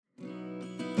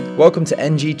Welcome to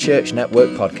NG Church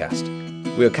Network Podcast.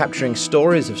 We are capturing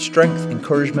stories of strength,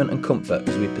 encouragement and comfort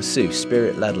as we pursue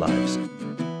spirit-led lives.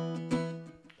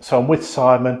 So I'm with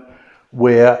Simon.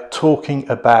 We're talking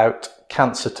about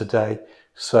cancer today.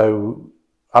 So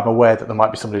I'm aware that there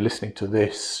might be somebody listening to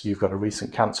this. You've got a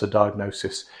recent cancer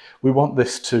diagnosis. We want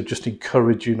this to just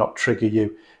encourage you, not trigger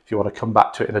you. If you want to come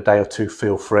back to it in a day or two,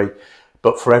 feel free.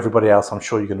 But for everybody else, I'm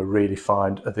sure you're going to really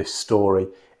find this story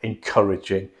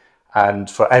encouraging.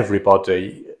 And for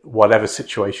everybody, whatever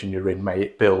situation you're in, may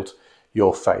it build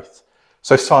your faith.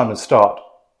 So Simon, start.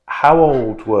 How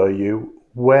old were you?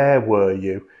 Where were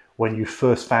you when you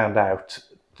first found out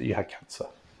that you had cancer?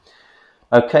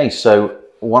 Okay, so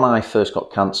when I first got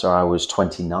cancer, I was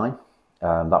 29.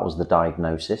 That was the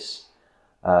diagnosis.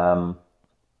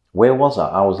 Where was I?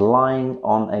 I was lying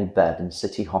on a bed in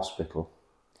City Hospital,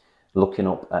 looking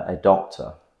up at a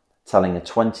doctor, telling a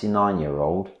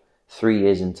 29-year-old, 3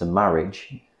 years into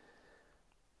marriage,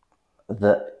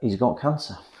 that he's got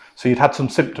cancer. So you'd had some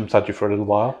symptoms, had you, for a little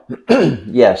while?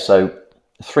 Yeah, so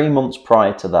 3 months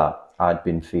prior to that, I'd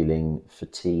been feeling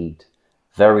fatigued,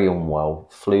 very unwell,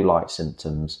 flu-like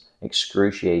symptoms,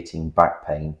 excruciating back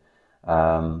pain,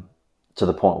 to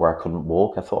the point where I couldn't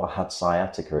walk. I thought I had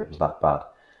sciatica, it was that bad.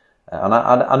 And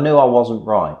I knew I wasn't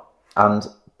right. And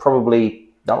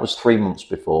probably that was 3 months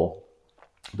before.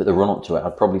 But the run up to it,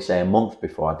 I'd probably say a month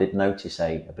before, I did notice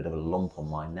a bit of a lump on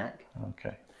my neck.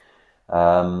 Okay.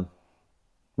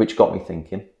 Which got me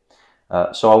thinking.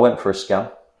 So I went for a scan.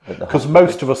 Because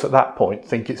most of us at that point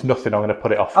think it's nothing, I'm going to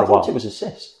put it off for a while. I thought it was a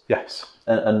cyst. Yes.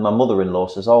 And my mother-in-law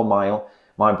says, oh,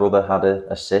 my brother had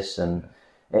a cyst and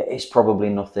it's probably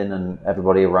nothing. And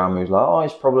everybody around me was like, oh,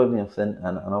 it's probably nothing.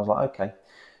 And I was like, okay.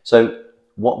 So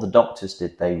what the doctors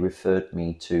did, they referred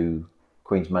me to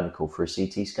Queen's Medical for a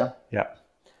CT scan. Yeah.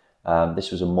 This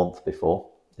was a month before,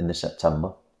 in the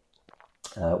September.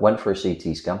 Went for a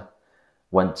CT scan,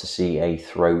 went to see a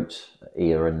throat,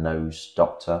 ear and nose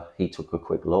doctor. He took a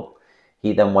quick look.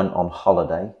 He then went on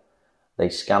holiday. They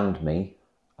scanned me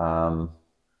and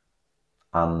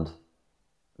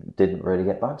didn't really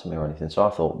get back to me or anything. So I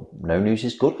thought, no news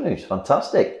is good news.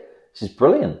 Fantastic. This is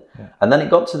brilliant. Yeah. And then it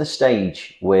got to the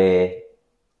stage where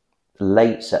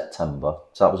late September,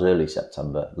 so that was early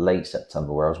September, late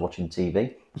September, where I was watching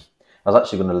TV. I was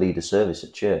actually going to lead a service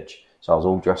at church. So I was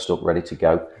all dressed up, ready to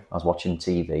go. I was watching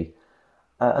TV.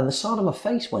 And the side of my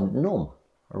face went numb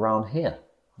around here.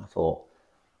 I thought,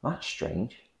 that's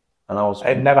strange. And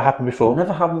It never happened before? It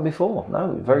never happened before.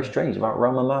 No, very strange. About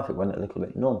around my mouth, it went a little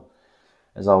bit numb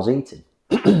as I was eating.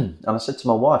 And I said to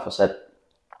my wife, I said,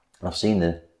 I've seen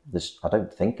this, I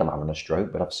don't think I'm having a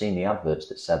stroke, but I've seen the adverts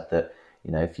that said that,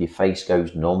 you know, if your face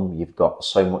goes numb, you've got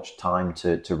so much time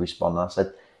to respond. And I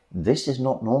said, this is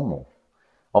not normal.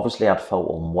 Obviously, I'd felt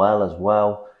unwell as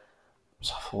well.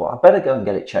 So I thought, I better go and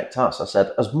get it checked out. So I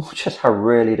said, as much as I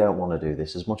really don't want to do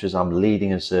this, as much as I'm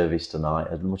leading a service tonight,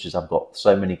 as much as I've got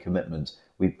so many commitments,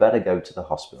 we better go to the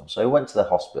hospital. So I went to the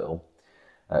hospital,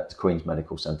 to Queen's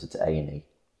Medical Centre, to A&E.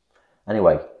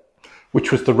 Anyway.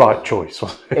 Which was the right choice,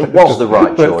 wasn't it? It was the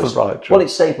right choice. It was the right choice. Well, it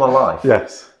saved my life.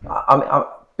 Yes. I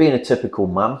being a typical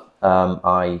man,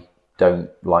 I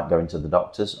don't like going to the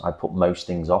doctors. I put most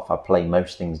things off. I play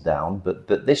most things down.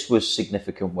 But this was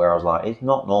significant where I was like, it's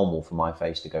not normal for my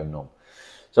face to go numb.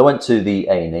 So I went to the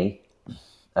A&E,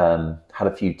 had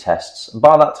a few tests. And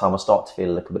by that time, I started to feel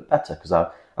a little bit better because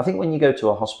I think when you go to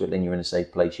a hospital and you're in a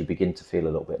safe place, you begin to feel a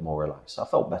little bit more relaxed. I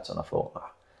felt better and I thought,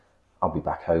 I'll be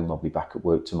back home. I'll be back at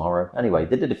work tomorrow. Anyway,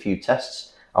 they did a few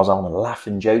tests. I was on a laugh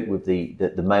and joke with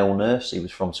the male nurse. He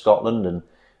was from Scotland and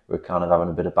we were kind of having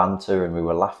a bit of banter and we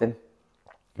were laughing.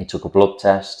 He took a blood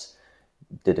test,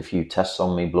 did a few tests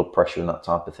on me, blood pressure and that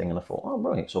type of thing. And I thought, oh,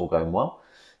 brilliant, it's all going well.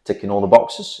 Ticking all the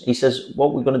boxes. He says,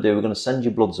 what we're going to do, we're going to send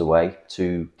your bloods away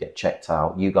to get checked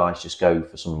out. You guys just go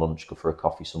for some lunch, go for a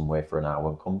coffee somewhere for an hour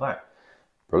and come back.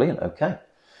 Brilliant, okay.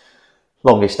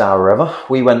 Longest hour ever.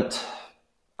 We went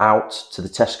out to the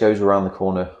Tesco's around the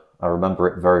corner. I remember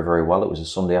it very, very well. It was a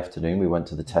Sunday afternoon. We went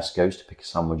to the Tesco's to pick a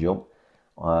sandwich up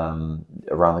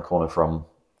around the corner from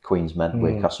Queen's Med,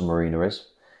 where Castle Marina is.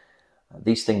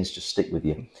 These things just stick with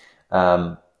you.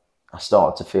 I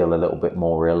started to feel a little bit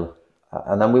more ill.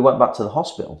 And then we went back to the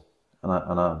hospital.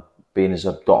 And I being as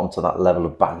I'd gotten to that level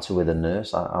of banter with a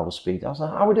nurse, I was speaking. I was like,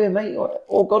 how are we doing, mate?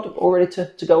 All good? All ready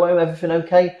to go home? Everything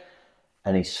okay?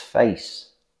 And his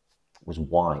face was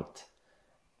white.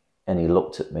 And he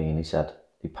looked at me and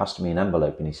he passed me an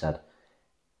envelope and he said,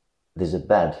 there's a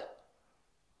bed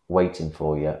waiting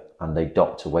for you and a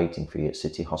doctor waiting for you at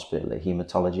City Hospital at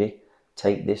Haematology.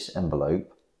 Take this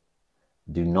envelope,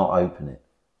 do not open it.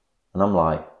 And I'm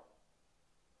like,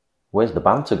 Where's the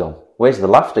banter gone? Where's the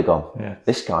laughter gone? Yeah.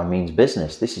 This guy means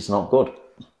business. This is not good.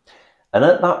 And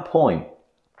at that point,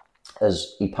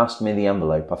 as he passed me the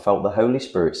envelope, I felt the Holy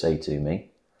Spirit say to me,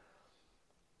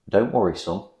 don't worry,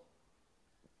 son,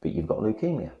 but you've got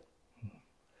leukemia.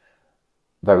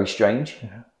 Very strange.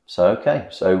 Yeah.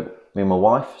 So me and my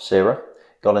wife, Sarah,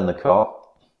 got in the car,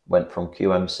 went from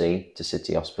QMC to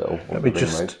City Hospital.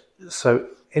 So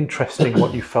interesting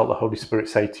what you felt the Holy Spirit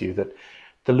say to you, that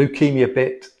the leukemia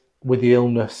bit with the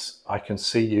illness, I can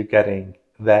see you getting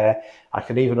there. I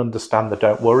can even understand the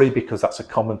don't worry, because that's a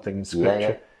common thing in Scripture.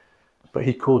 Yeah. But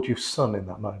he called you son in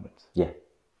that moment. Yeah.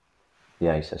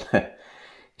 Yeah, he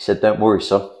said, don't worry,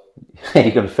 son.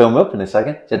 You're going to film up in a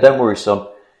second. He said, don't worry, son.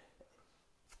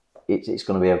 It's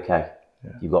going to be okay.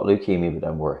 Yeah. You've got leukemia, but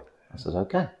don't worry. I said,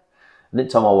 okay. I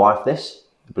didn't tell my wife this,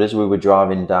 but as we were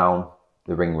driving down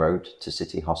the ring road to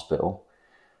City Hospital,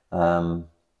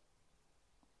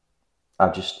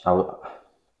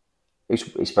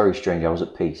 it's very strange. I was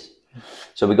at peace.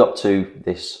 So we got to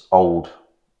this old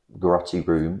grotty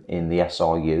room in the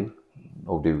SRU,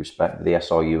 all due respect, the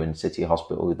SRU in City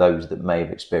Hospital. Those that may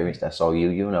have experienced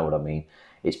SRU, you know what I mean.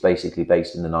 It's basically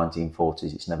based in the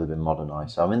 1940s. It's never been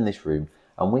modernised. So I'm in this room,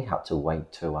 and we had to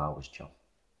wait 2 hours, John.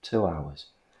 2 hours.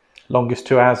 Longest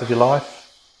 2 hours of your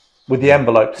life? With the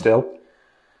envelope still?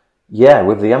 Yeah,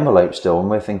 with the envelope still. And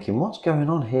we're thinking, what's going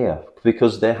on here?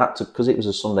 Because because it was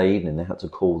a Sunday evening, they had to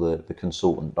call the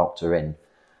consultant doctor in.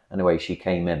 Anyway, she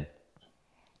came in.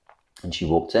 And she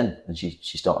walked in, and she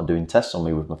started doing tests on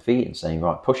me with my feet and saying,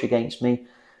 right, push against me,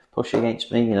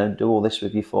 do all this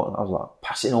with your foot. And I was like,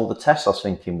 passing all the tests. I was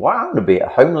thinking, wow, I'm going to be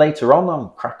at home later on. I'm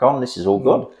crack on. This is all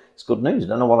good. It's good news. I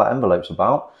don't know what that envelope's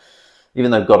about.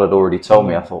 Even though God had already told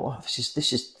me, I thought, oh, this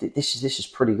is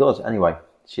pretty good. Anyway,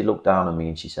 she looked down at me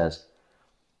and she says,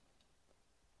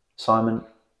 Simon,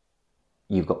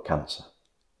 you've got cancer.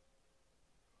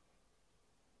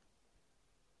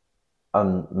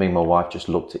 And me and my wife just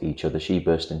looked at each other. She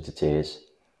burst into tears.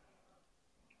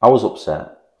 I was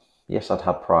upset. Yes, I'd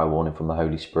had prior warning from the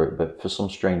Holy Spirit, but for some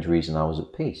strange reason, I was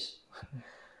at peace.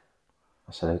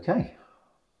 I said, okay.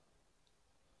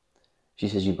 She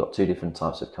says, you've got two different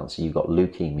types of cancer. You've got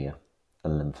leukemia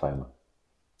and lymphoma.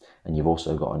 And you've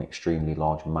also got an extremely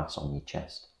large mass on your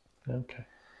chest. Okay.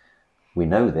 We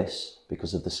know this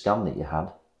because of the scan that you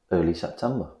had early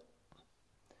September.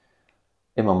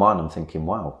 In my mind, I'm thinking,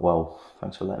 wow, well,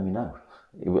 thanks for letting me know.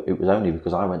 It was only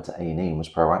because I went to A&E and was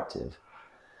proactive.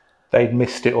 They'd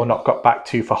missed it or not got back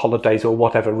to you for holidays or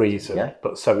whatever reason. Yeah.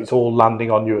 But so it's all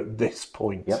landing on you at this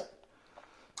point. Yep.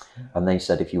 And they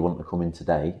said if you wouldn't have come in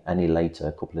today, any later,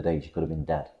 a couple of days, you could have been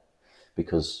dead.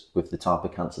 Because with the type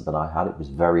of cancer that I had, it was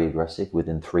very aggressive.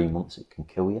 Within 3 months, it can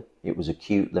kill you. It was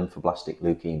acute lymphoblastic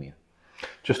leukemia.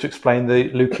 Just to explain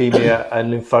the leukemia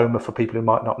and lymphoma for people who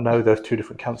might not know those two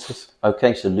different cancers.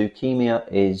 Okay, so leukemia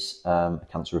is a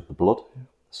cancer of the blood.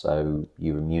 So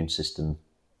your immune system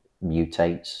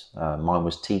mutates. Mine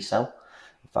was T cell,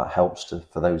 if that helps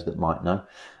for those that might know.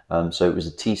 So it was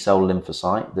a T cell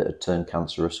lymphocyte that had turned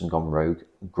cancerous and gone rogue,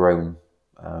 grown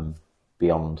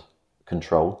beyond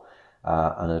control,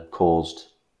 and had caused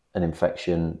an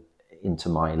infection into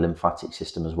my lymphatic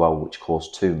system as well, which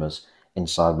caused tumours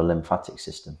inside the lymphatic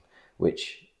system,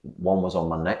 which one was on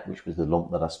my neck, which was the lump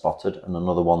that I spotted, and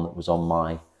another one that was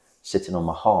sitting on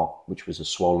my heart, which was a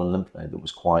swollen lymph node that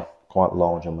was quite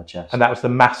large on my chest. And that was the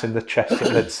mass in the chest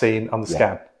that they'd seen on the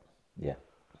scan? Yeah.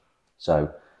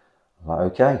 So I'm like,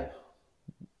 okay,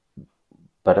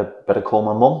 better call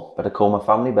my mum, better call my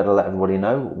family, better let everybody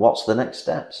know. What's the next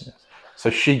steps? Yes. So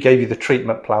she gave you the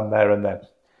treatment plan there and then?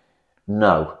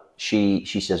 No. She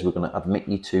says, we're going to admit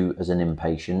you as an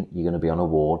inpatient. You're going to be on a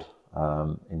ward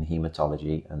in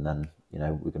haematology, and then,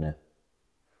 we're going to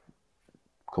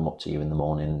come up to you in the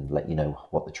morning and let you know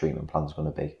what the treatment plan's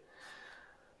going to be.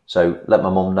 So let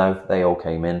my mum know. They all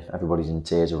came in. Everybody's in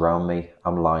tears around me.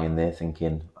 I'm lying there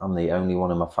thinking, I'm the only one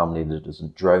in my family that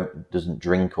doesn't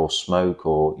drink or smoke,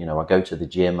 or, I go to the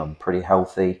gym. I'm pretty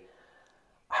healthy.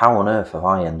 How on earth have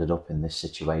I ended up in this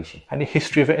situation? Any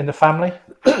history of it in the family?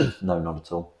 No, not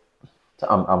at all.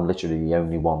 I'm literally the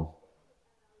only one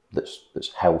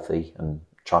that's healthy and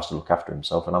tries to look after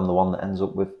himself, and I'm the one that ends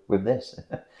up with this.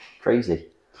 Crazy.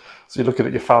 So you're looking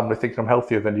at your family thinking I'm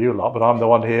healthier than you lot, but I'm the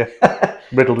one here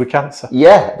riddled with cancer.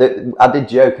 Yeah, I did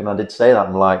joke and I did say that.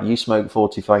 I'm like, you smoke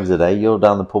 40 fags a day, you're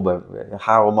down the pub.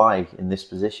 How am I in this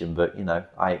position? But,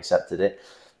 I accepted it.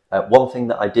 One thing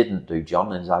that I didn't do,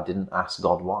 John, is I didn't ask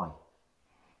God why.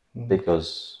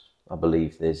 Because I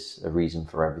believe there's a reason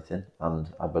for everything, and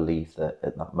I believe that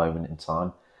at that moment in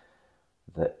time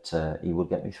that he would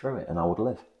get me through it and I would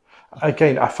live.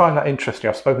 Again, I find that interesting.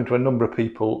 I've spoken to a number of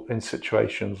people in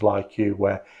situations like you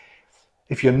where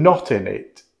if you're not in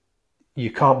it,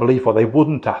 you can't believe why they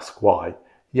wouldn't ask why.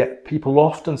 Yet people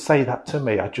often say that to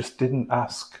me. I just didn't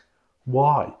ask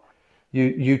why.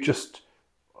 You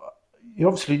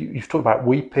obviously, you've talked about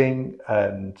weeping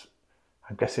and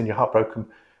I'm guessing you're heartbroken.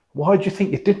 Why do you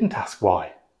think you didn't ask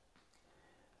why?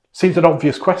 Seems an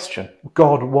obvious question.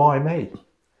 God, why me?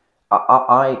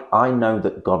 I know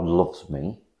that God loves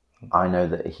me. I know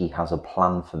that he has a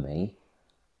plan for me.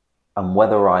 And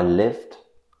whether I lived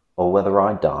or whether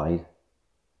I died,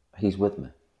 he's with me.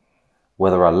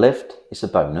 Whether I lived, it's a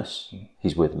bonus.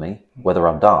 He's with me. Whether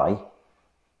I die,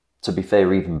 to be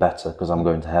fair, even better, because I'm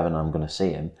going to heaven and I'm going to see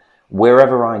him.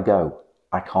 Wherever I go,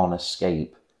 I can't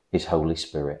escape his Holy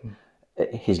Spirit.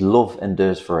 His love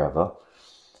endures forever.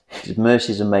 His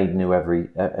mercies are made new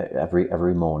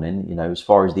every morning. You know, as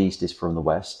far as the east is from the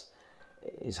west,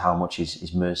 is how much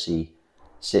his mercy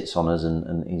sits on us,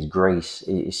 and his grace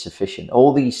is sufficient.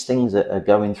 All these things that are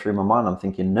going through my mind, I'm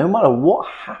thinking, no matter what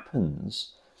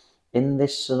happens in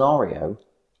this scenario,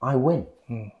 I win.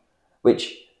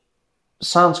 Which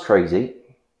sounds crazy,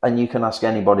 and you can ask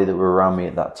anybody that were around me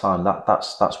at that time.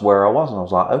 That's where I was, and I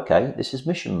was like, okay, this is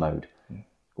mission mode.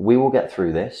 We will get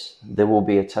through this. There will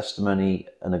be a testimony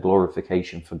and a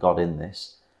glorification for God in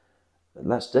this.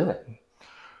 Let's do it.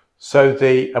 So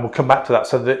and we'll come back to that.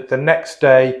 So the next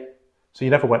day, so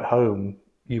you never went home.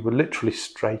 You were literally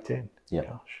straight in. Yeah.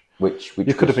 Gosh. Which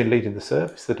you could have been leading the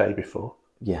service the day before.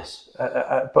 Yes.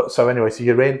 But so anyway, so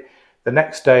you're in. The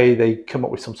next day, they come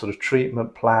up with some sort of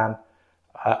treatment plan.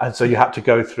 And so you had to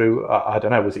go through, I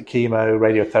don't know, was it chemo,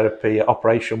 radiotherapy,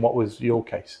 operation? What was your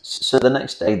case? So the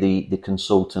next day, the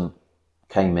consultant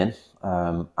came in.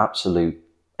 Absolute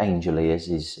angel he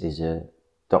is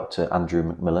Dr. Andrew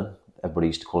McMillan. Everybody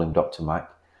used to call him Dr. Mac.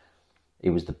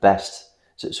 He was the best.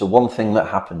 So one thing that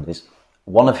happened is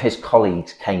one of his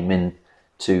colleagues came in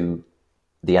to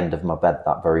the end of my bed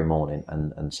that very morning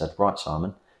and said, right,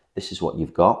 Simon, this is what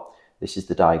you've got. This is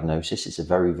the diagnosis. It's a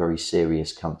very, very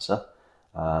serious cancer.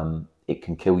 It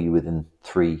can kill you within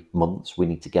 3 months. We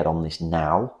need to get on this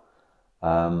now.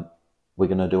 We're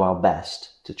going to do our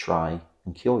best to try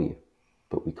and cure you,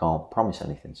 but we can't promise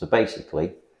anything. So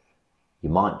basically, you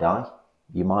might die,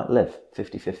 you might live,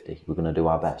 50-50. We're going to do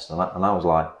our best. And I was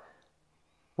like,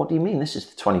 what do you mean? This is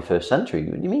the 21st century.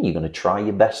 What do you mean you're going to try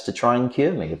your best to try and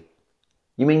cure me?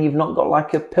 You mean you've not got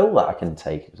like a pill that I can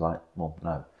take? It was like, well,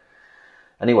 no.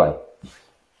 Anyway,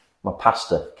 my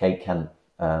pastor, Kate Kent,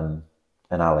 and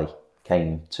Ali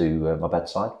came to my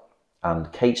bedside,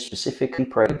 and Kate specifically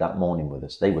prayed that morning with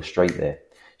us. They were straight there.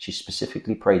 She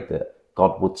specifically prayed that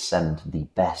God would send the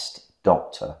best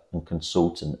doctor and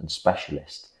consultant and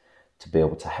specialist to be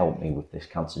able to help me with this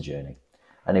cancer journey.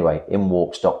 Anyway, in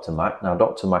walks Dr. Mac. Now,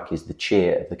 Dr. Mac is the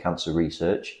chair of the cancer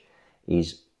research.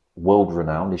 He's world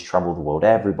renowned. He's travelled the world.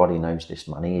 Everybody knows this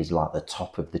man. He is like the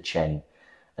top of the chain,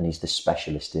 and he's the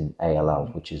specialist in ALL,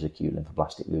 which is acute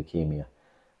lymphoblastic leukemia.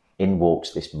 In walks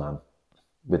this man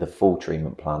with a full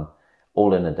treatment plan,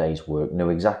 all in a day's work, knew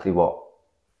exactly what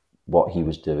he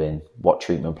was doing, what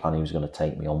treatment plan he was going to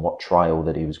take me on, what trial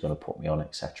that he was going to put me on,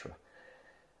 etc.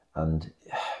 And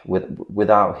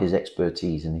without his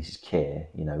expertise and his care,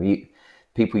 you know,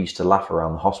 people used to laugh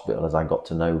around the hospital as I got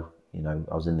to know, you know,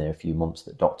 I was in there a few months,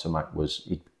 that Dr. Mac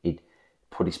he'd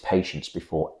put his patients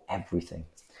before everything.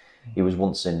 He was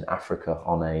once in Africa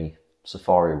on a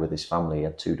safari with his family. He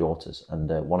had 2 daughters, and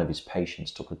one of his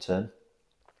patients took a turn.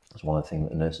 That's one of the things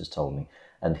that the nurses told me.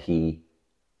 And he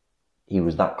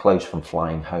was that close from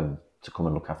flying home to come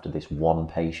and look after this one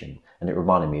patient. And it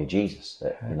reminded me of Jesus,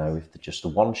 that, you know, if just the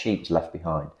one sheep is left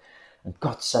behind, and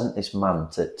God sent this man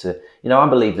to, you know, I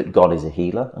believe that God is a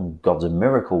healer and God's a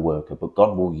miracle worker, but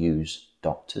God will use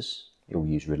doctors. He'll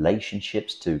use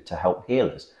relationships to help heal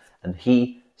us. And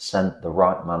he sent the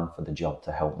right man for the job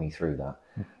to help me through that.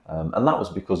 And that was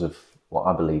because of what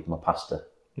I believe my pastor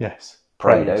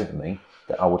prayed over me,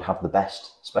 that I would have the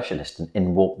best specialist, and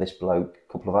in walked this bloke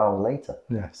a couple of hours later.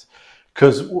 Yes,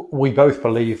 because we both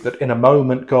believe that in a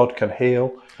moment God can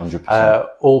heal. 100%.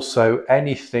 Also,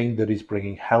 anything that is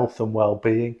bringing health and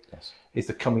well-being Yes. is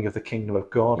the coming of the kingdom of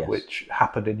God, Yes. which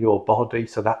happened in your body.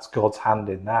 So that's God's hand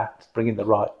in that, bringing the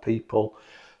right people.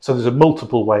 So there's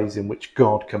multiple ways in which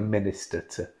God can minister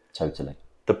to Totally.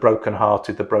 the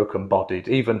broken-hearted, the broken-bodied.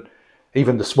 Even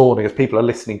this morning, as people are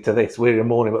listening to this, we're in the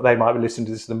morning, but they might be listening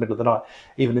to this in the middle of the night.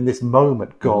 Even in this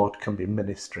moment, God can be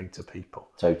ministering to people.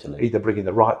 Totally. Either bringing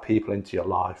the right people into your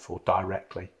life or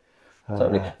directly.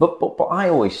 Totally. But I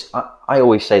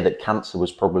always say that cancer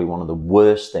was probably one of the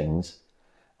worst things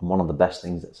and one of the best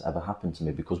things that's ever happened to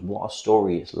me, because what a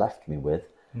story it's left me with.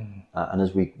 And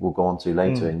as we will go on to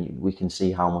later, and we can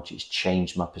see how much it's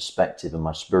changed my perspective and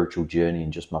my spiritual journey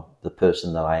and just the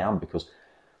person that I am. Because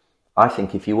I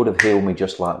think if you would have healed me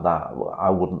just like that, I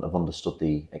wouldn't have understood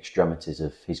the extremities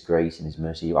of his grace and his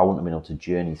mercy. I wouldn't have been able to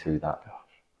journey through that.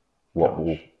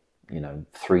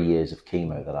 3 years of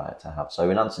chemo that I had to have. So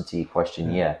in answer to your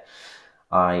question,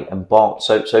 I embarked.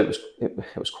 So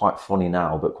it was quite funny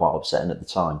now, but quite upsetting at the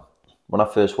time. When I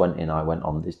first went in, I went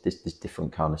on this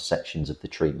different kind of sections of the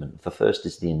treatment. The first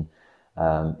is the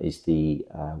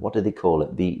what do they call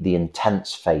it? The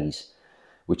intense phase,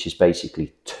 which is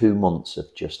basically 2 months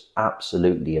of just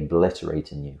absolutely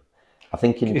obliterating you. I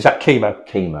think is that chemo?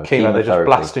 Chemo. They're just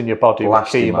blasting your body with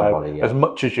chemo my body, as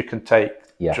much as you can take,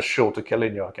 just short of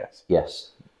killing you, I guess.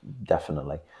 Yes,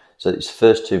 definitely. So it's the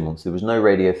first 2 months. There was no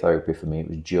radiotherapy for me. It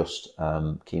was just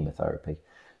chemotherapy.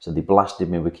 So they blasted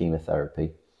me with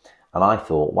chemotherapy. And I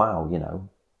thought, wow,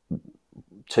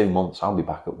 2 months, I'll be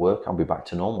back at work. I'll be back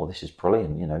to normal. This is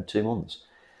brilliant, 2 months.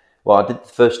 Well, I did the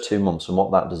first 2 months, and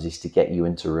what that does is to get you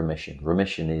into remission.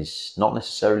 Remission is not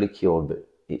necessarily cured, but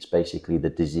it's basically the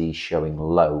disease showing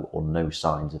low or no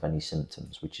signs of any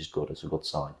symptoms, which is good. It's a good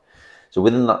sign. So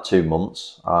within that 2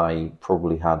 months, I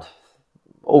probably had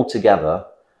altogether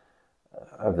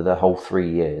over the whole 3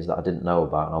 years that I didn't know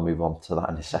about, and I'll move on to that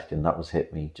in a second. That was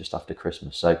hit me just after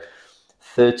Christmas. So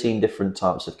 13 different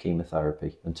types of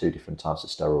chemotherapy and 2 different types of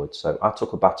steroids. So I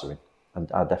took a battering,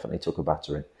 and I definitely took a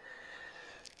battering.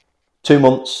 2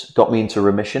 months got me into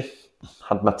remission.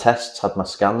 Had my tests, had my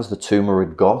scans. The tumour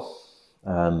had gone.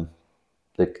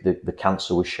 The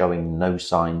cancer was showing no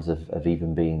signs of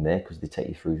even being there, because they take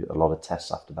you through a lot of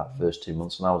tests after that first 2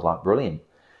 months. And I was like, brilliant.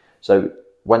 So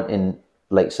went in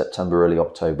late September, early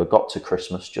October, got to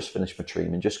Christmas, just finished my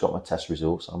treatment, just got my test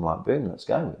results. I'm like, boom, let's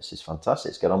go. This is fantastic.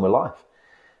 Let's get on with life.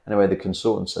 Anyway, the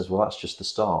consultant says, well, that's just the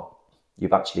start.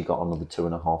 You've actually got another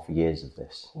 2.5 years of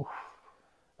this,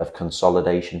 of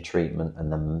consolidation treatment,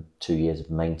 and then 2 years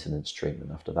of maintenance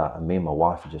treatment after that. And me and my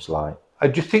wife are just like...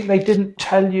 Do you think they didn't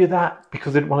tell you that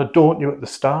because they didn't want to daunt you at the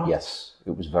start? Yes,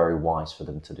 it was very wise for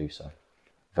them to do so.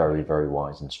 Very, very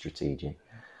wise and strategic.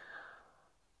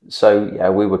 So, yeah,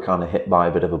 we were kind of hit by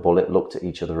a bit of a bullet, looked at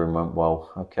each other and went,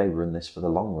 well, okay, we're in this for the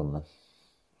long run then.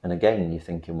 And again, you're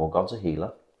thinking, well, God's a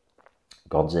healer.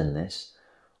 God's in this.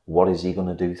 What is he going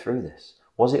to do through this?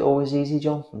 Was it always easy,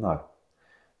 John? No.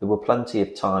 There were plenty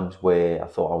of times where I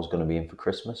thought I was going to be in for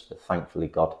Christmas, but thankfully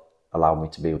God allowed me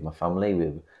to be with my family. We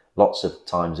were lots of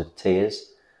times of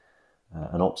tears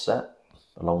and upset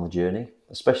along the journey,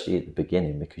 especially at the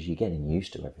beginning, because you're getting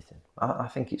used to everything. I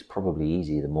think it's probably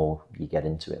easy the more you get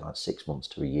into it, like 6 months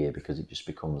to a year, because it just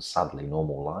becomes sadly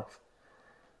normal life.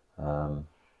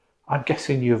 I'm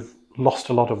guessing you've lost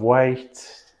a lot of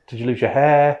weight. Did you lose your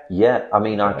hair? Yeah, I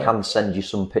mean, I can send you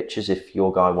some pictures if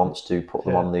your guy wants to put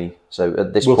them on the... So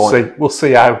at this point... We'll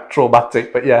see how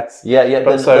traumatic, but yes. Yeah,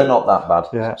 they're not that bad.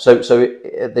 Yeah. So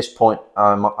at this point,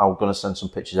 I'm going to send some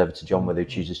pictures over to John, whether he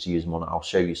chooses to use them or not. I'll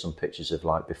show you some pictures of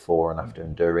like before and after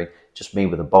and during. Just me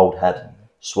with a bald head,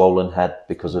 swollen head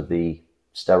because of the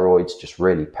steroids, just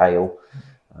really pale.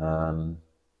 It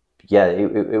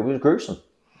was gruesome.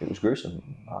 It was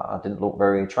gruesome. I didn't look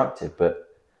very attractive, but...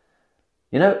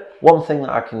 one thing that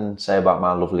I can say about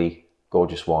my lovely,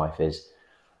 gorgeous wife is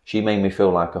she made me feel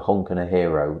like a hunk and a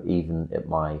hero, even at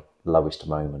my lowest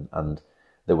moment. And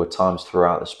there were times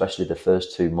throughout, especially the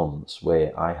first 2 months,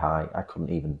 where I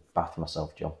couldn't even bath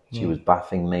myself, John. She was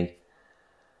bathing me.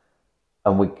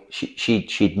 And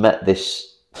she'd met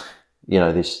this,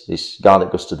 this guy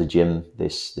that goes to the gym,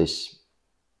 this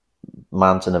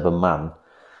mountain of a man,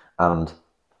 and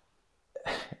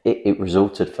it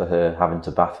resulted for her having to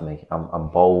bath me. I'm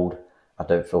bald. I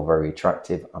don't feel very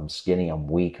attractive. I'm skinny. I'm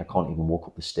weak. I can't even walk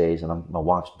up the stairs. And my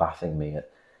wife's bathing me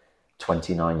at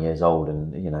 29 years old.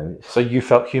 And, So you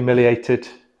felt humiliated?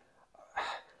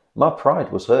 My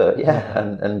pride was hurt, yeah.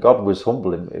 And God was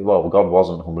humbling. Well, God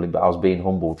wasn't humbling, but I was being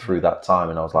humbled through that time.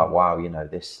 And I was like, wow,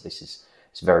 this is...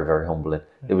 It's very, very humbling.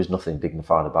 There was nothing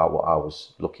dignified about what I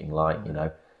was looking like,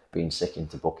 being sick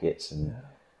into buckets and...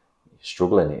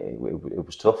 struggling. It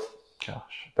was tough.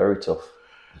 Gosh. Very tough.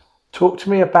 Talk to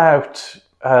me about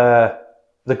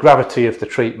the gravity of the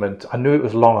treatment. I knew it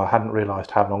was long. I hadn't realised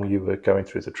how long you were going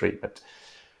through the treatment.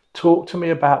 Talk to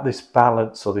me about this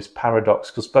balance or this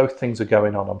paradox, because both things are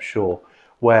going on, I'm sure,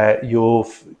 where you're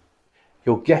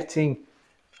getting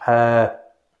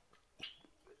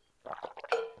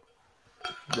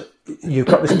you've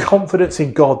got this confidence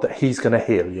in God that he's going to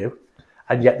heal you,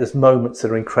 and yet there's moments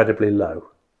that are incredibly low.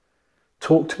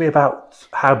 Talk to me about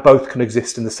how both can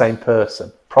exist in the same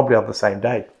person, probably on the same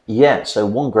day. Yeah, so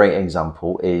one great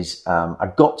example is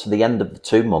I got to the end of the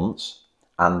 2 months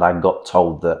and I got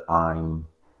told that I'm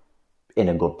in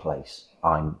a good place.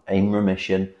 I'm in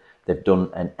remission. They've done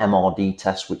an MRD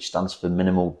test, which stands for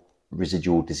minimal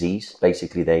residual disease.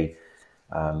 Basically, they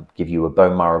give you a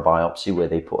bone marrow biopsy where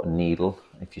they put a needle.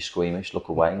 If you're squeamish, look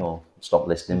away or stop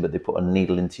listening, but they put a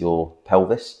needle into your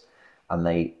pelvis and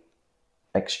they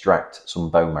extract some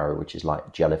bone marrow, which is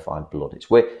like jellified blood. It's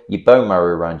where your bone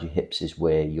marrow around your hips is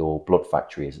where your blood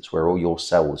factory is. It's where all your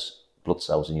cells, blood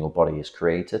cells in your body is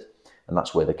created. And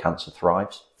that's where the cancer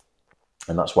thrives.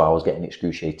 And that's why I was getting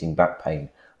excruciating back pain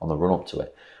on the run up to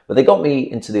it. But they got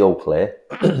me into the all clear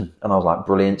and I was like,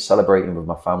 brilliant, celebrating with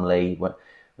my family.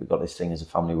 We've got this thing as a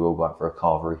family, we all go out for a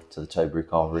carvery to the Tobury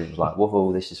carvery. It was like,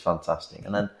 whoa, this is fantastic.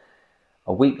 And then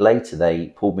a week later, they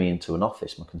pulled me into an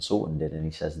office, my consultant did, and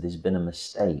he says, there's been a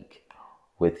mistake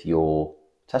with your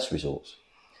test results.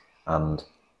 And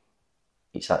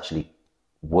it's actually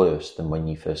worse than when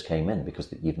you first came in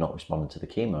because you've not responded to the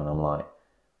chemo. And I'm like,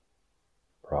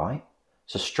 right.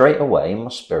 So straight away in my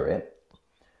spirit,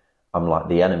 I'm like,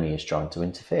 the enemy is trying to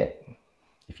interfere.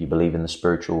 If you believe in the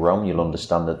spiritual realm, you'll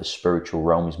understand that the spiritual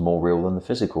realm is more real than the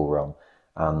physical realm.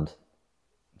 And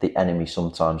the enemy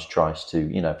sometimes tries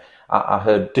to, I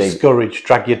heard... Discourage,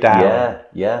 drag you down.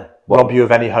 Yeah. Rob you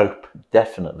of any hope.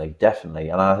 Definitely.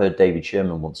 And I heard David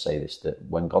Sherman once say this, that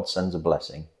when God sends a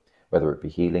blessing, whether it be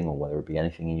healing or whether it be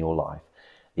anything in your life,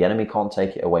 the enemy can't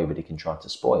take it away, but he can try to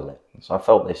spoil it. So I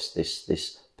felt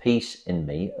this peace in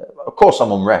me. Of course,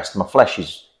 I'm unrest. My flesh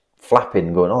is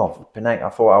flapping, going, I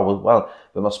thought I was well,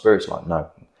 but my spirit's like, no.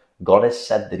 God has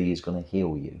said that he is going to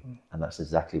heal you, and that's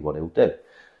exactly what he'll do.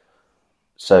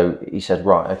 So he said,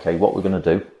 right, okay, what we're going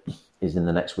to do is in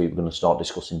the next week, we're going to start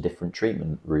discussing different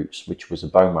treatment routes, which was a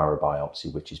bone marrow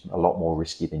biopsy, which is a lot more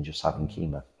risky than just having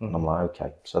chemo. And I'm like,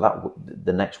 okay. So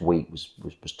the next week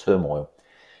was turmoil.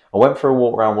 I went for a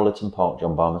walk around Woolerton Park,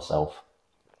 John, by myself.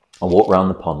 I walked around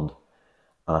the pond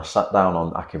and I sat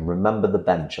down I can remember the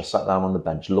bench. I sat down on the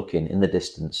bench looking in the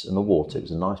distance in the water. It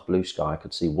was a nice blue sky. I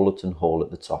could see Woolerton Hall at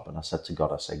the top. And I said to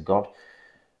God, God,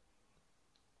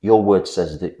 your word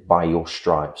says that by your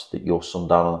stripes, that your son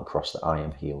died on the cross, that I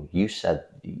am healed. You said,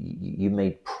 you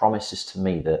made promises to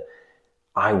me that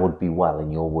I would be well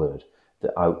in your word,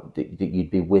 that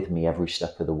you'd be with me every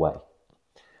step of the way.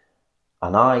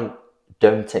 And I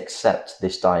don't accept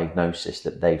this diagnosis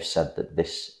that they've said that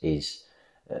this is,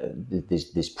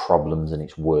 there's problems and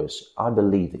it's worse. I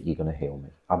believe that you're going to heal me.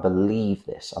 I believe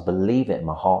this. I believe it in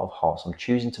my heart of hearts. I'm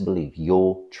choosing to believe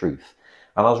your truth.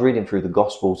 And I was reading through the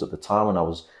Gospels at the time when I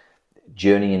was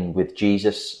journeying with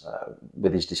Jesus,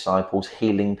 with his disciples,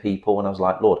 healing people. And I was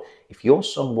like, Lord, if your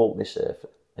son walked this earth,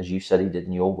 as you said he did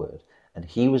in your word, and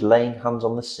he was laying hands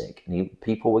on the sick and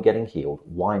people were getting healed,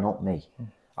 why not me?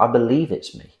 I believe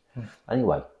it's me.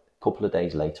 Anyway, a couple of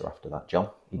days later after that, John,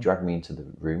 he dragged me into the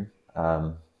room.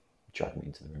 Brought me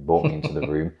into the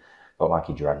room. Felt like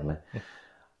he dragged me.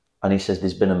 And he says,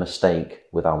 there's been a mistake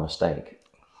with our mistake.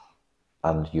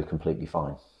 And you're completely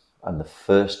fine. And the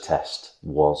first test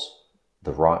was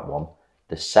the right one.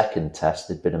 The second test,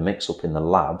 there'd been a mix-up in the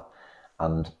lab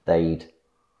and they'd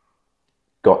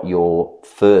got your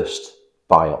first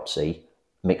biopsy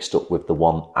mixed up with the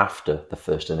one after the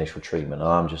first initial treatment. And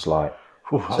I'm just like...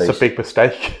 that's a big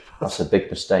mistake. That's a big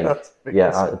mistake.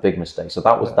 A big mistake. So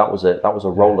that was a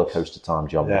roller coaster time,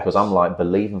 John, because I'm like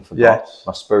believing for God.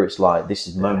 My spirit's like, this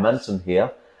is momentum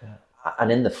here.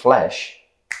 And in the flesh...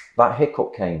 that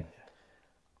hiccup came.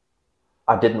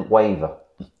 I didn't waver.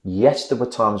 Yes, there were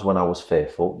times when I was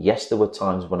fearful. Yes, there were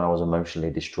times when I was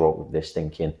emotionally distraught with this,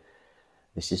 thinking,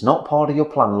 this is not part of your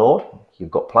plan, Lord.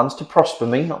 You've got plans to prosper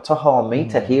me, not to harm me,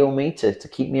 to heal me, to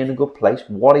keep me in a good place.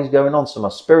 What is going on? So my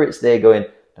spirit's there going,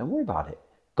 don't worry about it.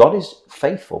 God is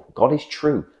faithful. God is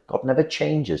true. God never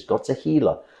changes. God's a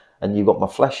healer. And you've got my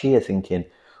flesh here thinking,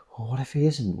 what if he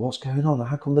isn't? What's going on?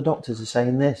 How come the doctors are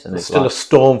saying this? And it's still a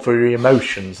storm for your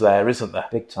emotions there, isn't there?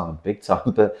 Big time.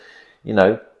 But,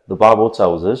 the Bible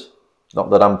tells us, not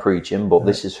that I'm preaching, but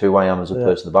this is who I am as a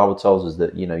person. The Bible tells us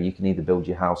that, you can either build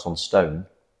your house on stone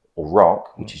or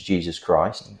rock, which is Jesus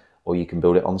Christ, or you can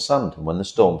build it on sand. And when the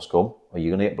storms come, are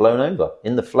you going to get blown over?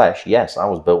 In the flesh, yes, I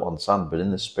was built on sand, but in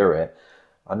the spirit,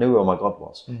 I knew where my God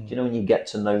was. Do you know when you get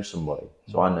to know somebody?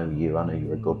 So I know you, I know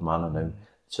you're a good man, I know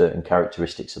certain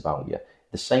characteristics about you.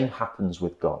 The same happens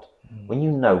with God. When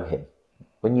you know him,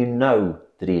 when you know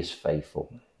that he is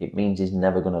faithful, it means he's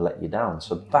never going to let you down.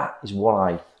 So that is what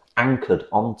I anchored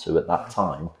onto at that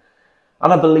time.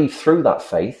 And I believe through that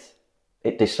faith,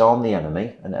 it disarmed the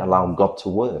enemy and it allowed God to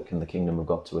work and the kingdom of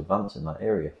God to advance in that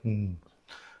area.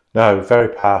 No, very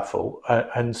powerful.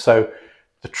 And so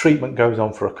the treatment goes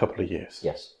on for a couple of years.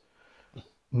 Yes.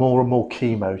 more and more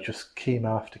chemo, just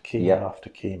chemo after chemo Yeah. after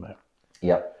chemo.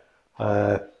 Yeah.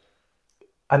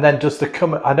 And then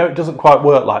I know it doesn't quite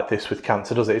work like this with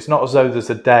cancer, does it? It's not as though there's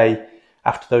a day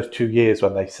after those 2 years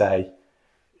when they say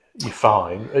you're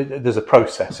fine. There's a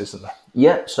process, isn't there?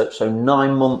 Yeah, so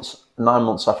 9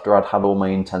 months after I'd had all my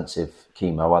intensive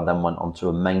chemo, I then went on to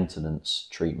a maintenance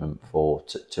treatment for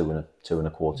two and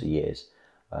a quarter years,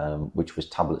 which was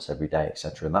tablets every day,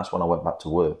 etc. And that's when I went back to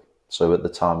work. So at the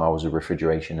time I was a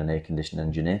refrigeration and air conditioning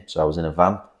engineer. So I was in a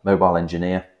van, mobile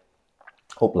engineer,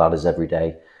 up ladders every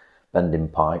day, bending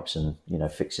pipes and,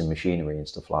 fixing machinery and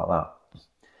stuff like that.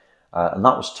 And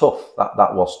that was tough.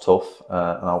 That was tough.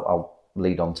 And I'll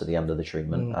lead on to the end of the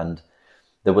treatment. And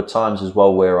there were times as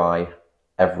well where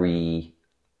every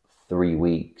 3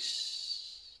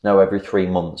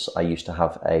 months, I used to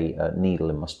have a needle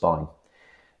in my spine.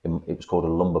 It was called a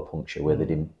lumbar puncture, where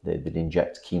they'd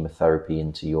inject chemotherapy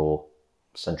into your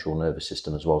central nervous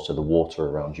system as well, so the water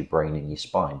around your brain and your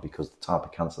spine, because the type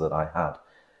of cancer that I had,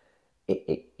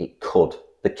 it could.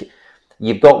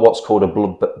 You've got what's called a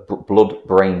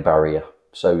blood-brain barrier.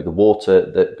 So the water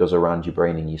that goes around your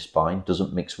brain and your spine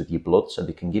doesn't mix with your blood, so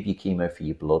they can give you chemo for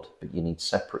your blood, but you need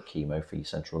separate chemo for your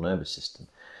central nervous system.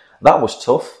 That was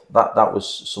tough. That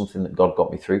was something that God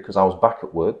got me through, because I was back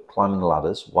at work climbing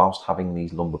ladders whilst having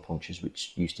these lumbar punctures,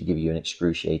 which used to give you an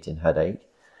excruciating headache.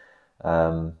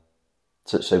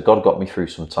 So God got me through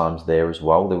some times there as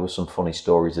well. There were some funny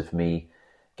stories of me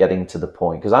getting to the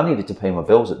point, because I needed to pay my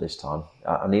bills at this time.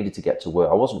 I needed to get to work.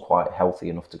 I wasn't quite healthy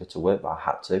enough to go to work, but I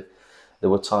had to.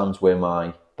 There were times where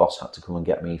my boss had to come and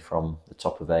get me from the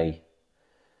top of a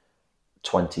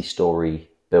 20-story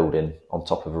building on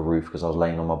top of a roof, because I was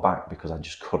laying on my back because I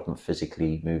just couldn't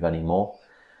physically move anymore.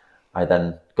 I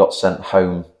then got sent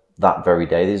home that very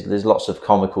day. There's lots of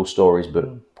comical stories, but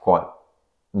quite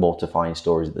mortifying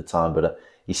stories at the time. But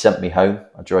he sent me home.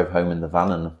 I drove home in the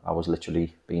van, and I was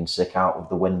literally being sick out of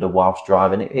the window whilst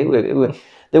driving.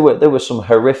 There were some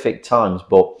horrific times,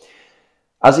 but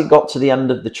as it got to the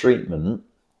end of the treatment,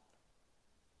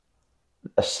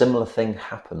 a similar thing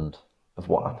happened of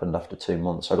what happened after 2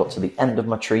 months. I got to the end of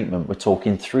my treatment. We're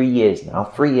talking 3 years now,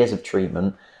 3 years of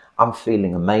treatment. I'm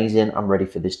feeling amazing. I'm ready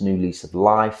for this new lease of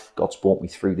life. God's brought me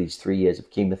through these 3 years of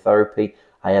chemotherapy.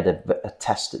 I had a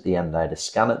test at the end. I had a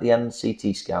scan at the end,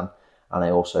 CT scan, and I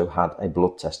also had a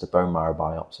blood test, a bone marrow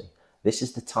biopsy. This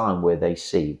is the time where they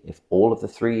see if all of the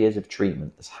 3 years of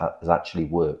treatment has actually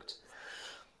worked.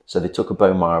 So they took a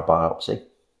bone marrow biopsy,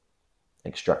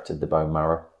 extracted the bone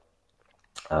marrow,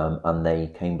 and they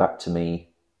came back to me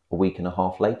a week and a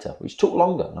half later, which took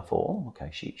longer. And I thought, oh, okay.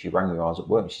 She rang me while I was at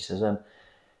work. And she says,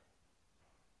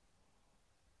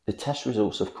 the test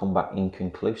results have come back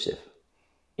inconclusive.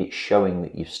 It's showing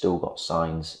that you've still got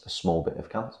signs, a small bit of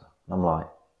cancer. And I'm like,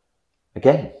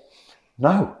 again,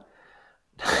 no.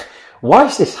 Why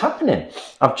is this happening?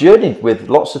 I've journeyed with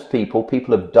lots of people.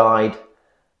 People have died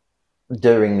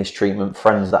during this treatment,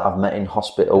 friends that I've met in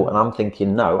hospital, and I'm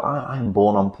thinking, no, I'm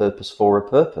born on purpose for a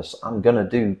purpose. I'm going to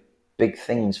do big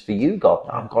things for you, God.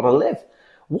 I've got to live.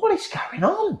 What is going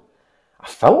on? I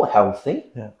felt healthy.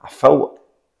 Yeah. I felt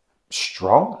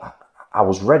strong. I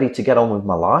was ready to get on with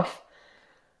my life.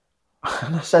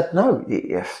 And I said, no,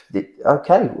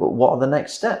 okay, what are the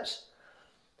next steps?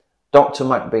 Dr.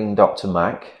 Mac, being Dr.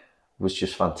 Mac, was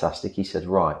just fantastic. He said,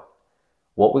 right,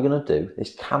 what we're going to do,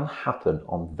 this can happen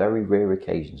on very rare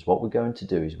occasions. What we're going to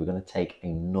do is we're going to take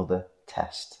another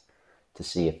test to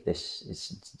see if this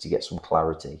is, to get some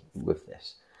clarity with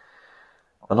this.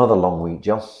 Another long week,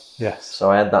 John. Yes. So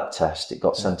I had that test. It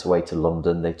got sent away to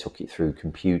London. They took it through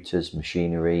computers,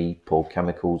 machinery, poured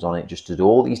chemicals on it, just to do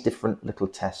all these different little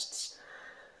tests.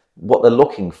 What they're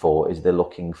looking for is they're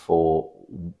looking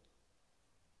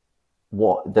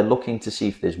to see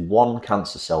if there's one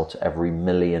cancer cell to every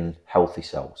million healthy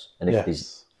cells. And if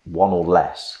there's one or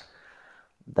less,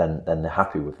 then they're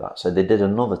happy with that. So they did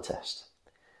another test.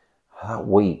 That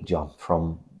week, John,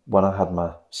 from when I had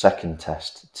my second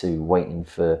test to waiting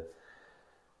for...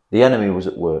 The enemy was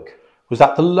at work. Was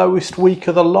that the lowest week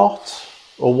of the lot,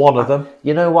 or one of them?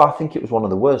 You know what? I think it was one of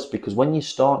the worst, because when you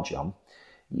start, John,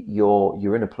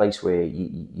 you're in a place where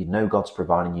you know God's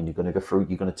providing you. You're going to go through.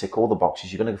 You're going to tick all the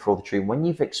boxes. You're going to go through all the treatment. When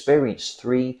you've experienced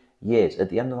 3 years, at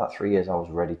the end of that 3 years, I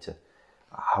was ready to.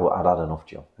 I'd had enough,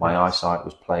 John. My eyesight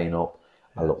was playing up.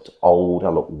 I looked old. I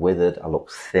looked withered. I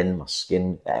looked thin. My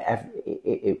skin,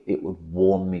 it would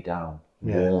worn me down.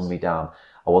 Worn me down.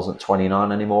 I wasn't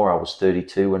 29 anymore. I was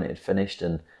 32 when it had finished,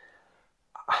 and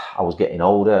I was getting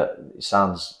older. It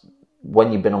sounds,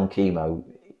 when you've been on chemo,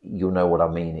 you'll know what I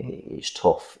mean. It's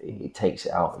tough. It takes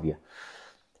it out of you.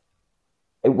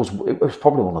 it was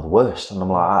probably one of the worst. And I'm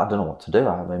like, I don't know what to do.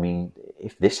 I mean,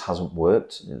 if this hasn't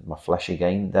worked, my flesh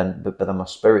again, then but then my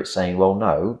spirit's saying, well,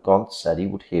 no, God said he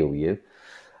would heal you.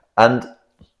 And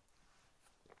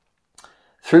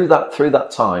through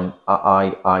that time,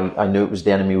 I knew it was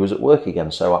the enemy was at work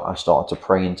again. So I started to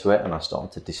pray into it, and I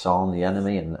started to disarm the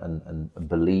enemy and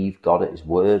believe God at his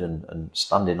word and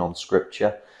standing on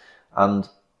scripture. And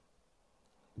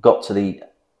got to the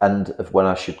end of when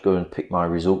I should go and pick my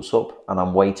results up, and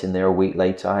I'm waiting there a week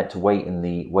later. I had to wait in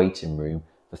the waiting room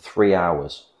for 3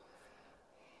 hours.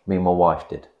 Me and my wife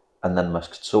did. And then my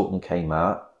consultant came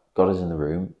out, got us in the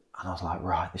room, and I was like,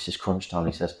 right, this is crunch time.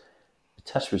 He says, the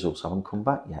test results haven't come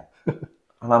back yet.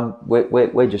 And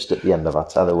we're just at the end of our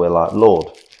tether. We're like, Lord,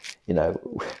 you know,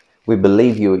 we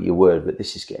believe you at your word, but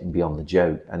this is getting beyond the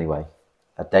joke. Anyway,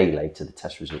 a day later, the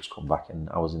test results come back, and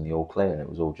I was in the all clear, and it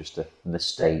was all just a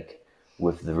mistake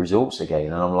with the results again.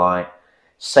 And I'm like,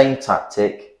 same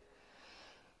tactic.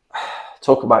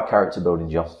 Talk about character building,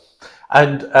 John.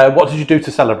 And what did you do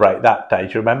to celebrate that day?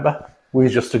 Do you remember? Were you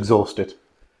just exhausted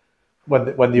when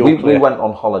the all clear? We went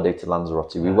on holiday to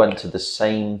Lanzarote. We went to the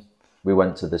same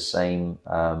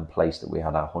place that we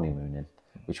had our honeymoon in,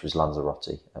 which was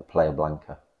Lanzarote at Playa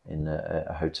Blanca in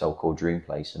a hotel called Dream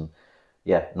Place. And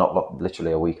yeah, not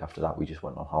literally a week after that, we just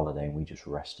went on holiday and we just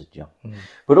rested, John.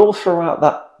 But all throughout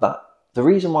that the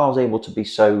reason why I was able to be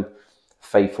so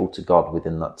faithful to God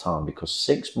within that time, because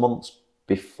 6 months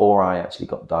before I actually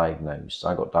got diagnosed,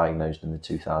 I got diagnosed in the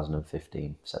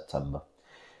 2015 September.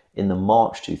 In the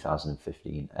March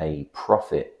 2015, a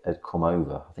prophet had come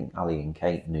over. I think Ali and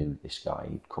Kate knew this guy.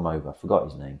 He'd come over. I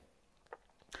forgot his name.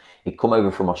 He'd come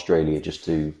over from Australia just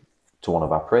to one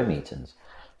of our prayer meetings.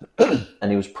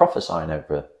 And he was prophesying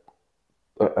over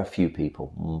a few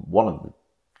people.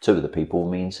 Two of the people were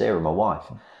me and Sarah, my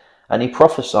wife. And he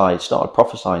started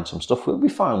prophesying some stuff that we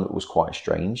found that was quite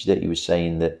strange, that he was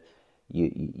saying that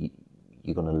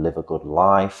you're going to live a good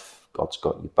life. God's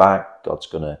got your back. God's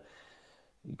going to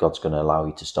allow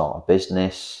you to start a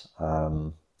business.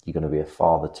 You're going to be a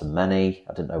father to many.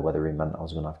 I didn't know whether he meant I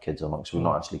was going to have kids or not, because we've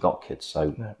not actually got kids.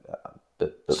 So, no.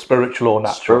 But spiritual or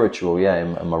natural? Spiritual, yeah,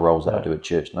 and my roles that I do at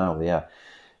church now, yeah.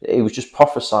 It was just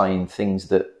prophesying things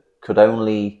that could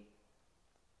only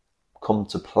come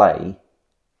to play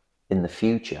in the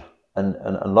future, and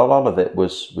a lot of it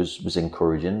was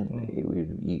encouraging.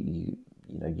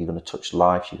 You know, you're going to touch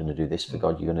lives. You're going to do this for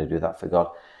God. You're going to do that for God.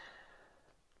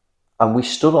 And we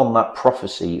stood on that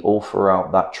prophecy all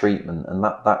throughout that treatment, and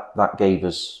that gave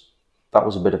us, that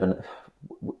was a bit of an.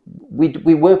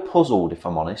 We were puzzled, if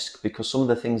I'm honest, because some of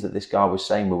the things that this guy was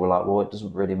saying, we were like, well, it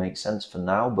doesn't really make sense for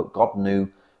now. But God knew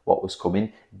what was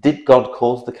coming. Did God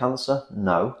cause the cancer?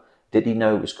 No. Did he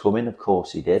know it was coming? Of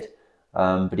course he did.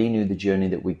 But he knew the journey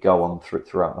that we'd go on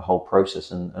throughout the whole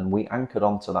process, and we anchored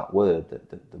onto that word,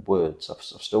 the words. I've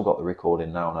still got the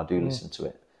recording now, and I do listen to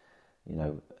it, you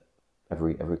know,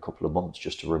 every couple of months,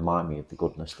 just to remind me of the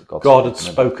goodness that God had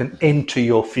spoken into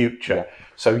your future. Yeah.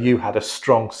 So you had a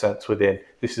strong sense within,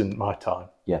 this isn't my time.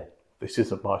 Yeah. This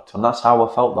isn't my time. And that's how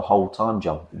I felt the whole time,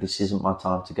 John. This isn't my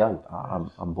time to go.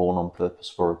 I'm born on purpose,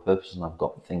 for a purpose, and I've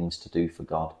got things to do for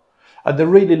God. And the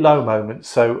really low moments,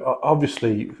 so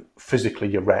obviously physically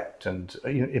you're wrecked and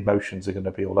emotions are going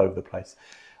to be all over the place.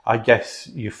 I guess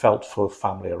you felt for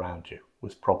family around you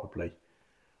was probably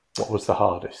what was the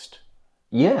hardest.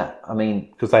 Yeah, I mean,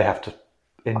 because they have to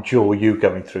endure you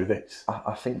going through this.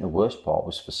 I think the worst part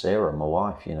was for Sarah, my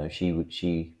wife. You know, she was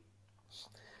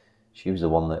the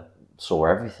one that saw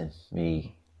everything.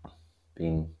 Me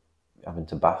having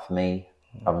to bath me,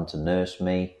 having to nurse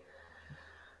me.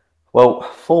 Well,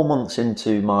 4 months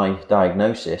into my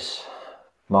diagnosis,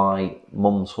 my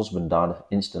mum's husband died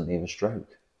instantly of a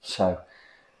stroke. So,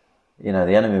 you know,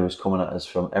 the enemy was coming at us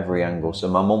from every angle. So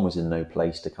my mum was in no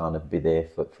place to kind of be there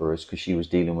for us, because she was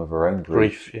dealing with her own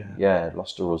grief. Yeah,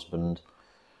 lost her husband.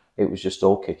 It was just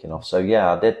all kicking off. So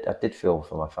yeah, I did feel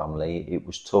for my family. It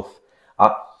was tough.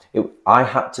 I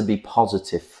had to be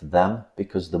positive for them,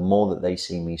 because the more that they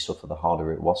see me suffer, the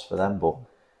harder it was for them. But,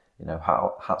 you know,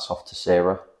 hats off to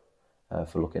Sarah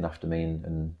for looking after me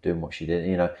and doing what she did.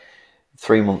 You know,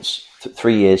 3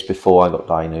 years before I got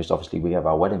diagnosed, obviously we have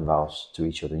our wedding vows to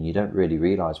each other, and you don't really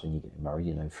realise when you get married,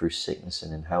 you know, through sickness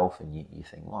and in health, and you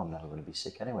think, well, I'm never going to be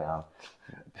sick anyway.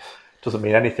 Doesn't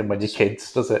mean anything when you're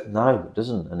kids, does it? No, it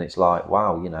doesn't. And it's like,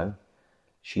 wow, you know,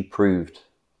 she proved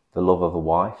the love of a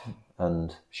wife,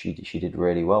 and she did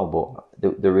really well. But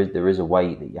there is a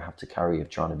way that you have to carry of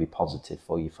trying to be positive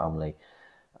for your family,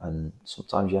 and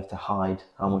sometimes you have to hide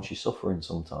how much you're suffering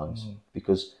sometimes,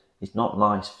 because it's not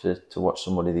nice to watch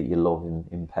somebody that you love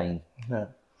in pain. No.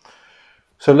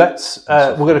 So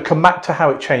we're going to come back to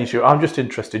how it changed you. I'm just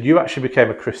interested. You actually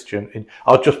became a Christian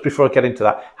just before I get into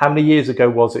that, how many years ago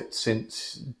was it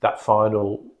since that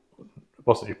final,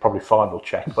 wasn't your probably final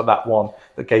check, but that one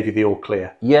that gave you the all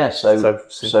clear? Yeah,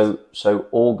 so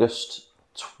August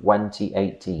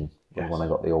 2018 was when I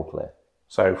got the all clear.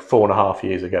 So 4.5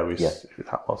 years ago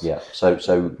that was. Yeah. So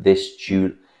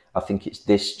I think it's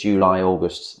this July,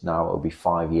 August now, it'll be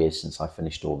 5 years since I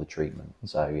finished all the treatment.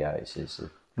 So yeah, it's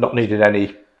not needed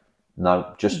any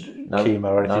chemo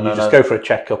or anything. You just go for a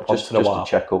checkup once in a while. Just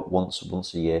a checkup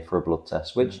once a year for a blood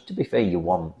test, which to be fair you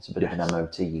want. It's a bit of an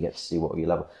MOT. You get to see what your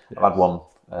level. Yes. I've had one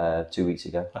 2 weeks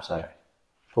ago. So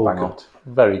all good,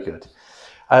 very good.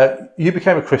 You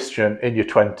became a Christian in your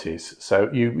 20s, so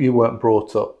you weren't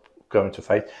brought up going to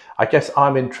faith. I guess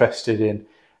I'm interested in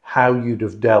how you'd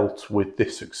have dealt with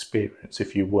this experience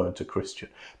if you weren't a Christian.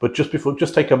 But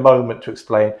just take a moment to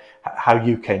explain how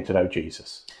you came to know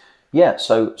Jesus. Yeah,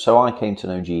 so I came to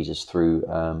know Jesus through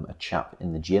a chap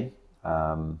in the gym.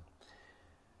 I'd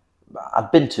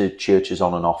been to churches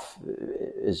on and off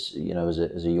as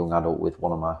a young adult with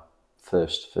one of my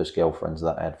first girlfriends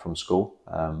that I had from school.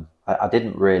 I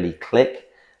didn't really click.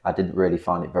 I didn't really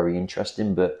find it very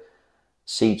interesting, but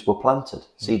seeds were planted.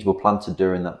 Seeds were planted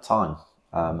during that time.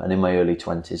 And in my early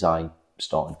 20s, I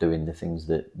started doing the things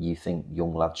that you think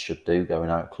young lads should do, going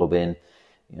out clubbing,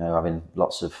 having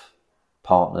lots of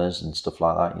partners and stuff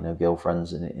like that,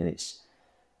 girlfriends. And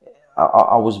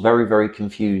I was very, very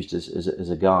confused as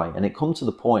a guy. And it come to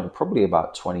the point of probably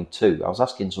about 22. I was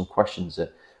asking some questions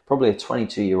that probably a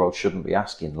 22-year-old shouldn't be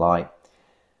asking, like,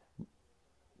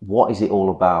 what is it all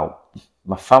about?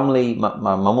 My family, my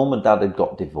mum and dad had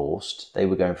got divorced. They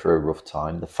were going through a rough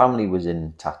time. The family was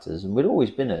in tatters, and we'd always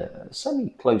been a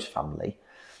semi-close family.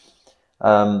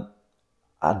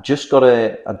 I'd just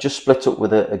split up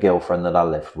with a girlfriend that I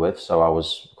lived with, so I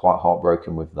was quite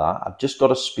heartbroken with that. I'd just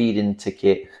got a speeding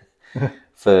ticket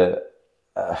for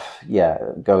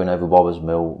going over Bobber's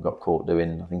Mill. Got caught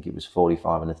doing, I think it was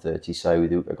 45 and a 30. So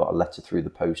I got a letter through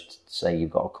the post to say you've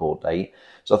got a court date.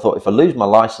 So I thought, if I lose my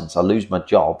license, I lose my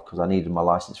job, because I needed my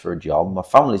license for a job. My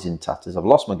family's in tatters. I've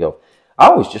lost my girl.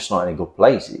 I was just not in a good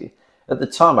place. At the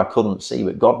time, I couldn't see,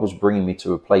 but God was bringing me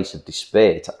to a place of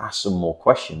despair to ask some more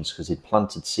questions, because He'd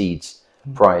planted seeds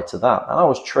prior to that. And I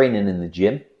was training in the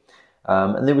gym,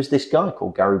 and there was this guy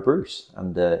called Gary Bruce,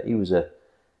 and he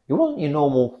wasn't your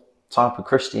normal type of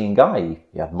Christian guy.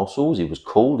 He had muscles. He was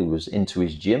cool. He was into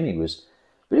his gym.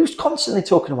 But he was constantly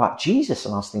talking about Jesus,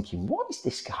 and I was thinking, what is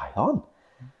this guy on?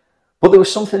 But there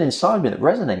was something inside me that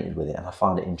resonated with it, and I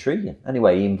found it intriguing.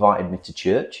 Anyway, he invited me to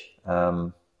church,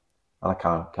 and I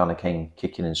kind of came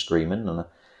kicking and screaming. And I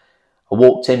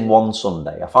walked in one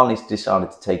Sunday. I finally decided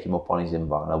to take him up on his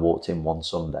invite, and I walked in one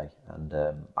Sunday, and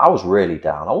I was really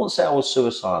down. I wouldn't say I was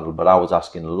suicidal, but I was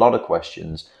asking a lot of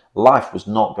questions. Life was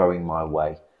not going my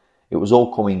way. It was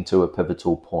all coming to a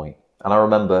pivotal point. And I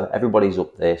remember everybody's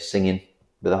up there singing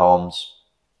with their arms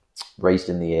raised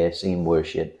in the air, singing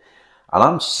worship. And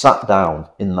I'm sat down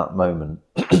in that moment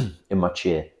in my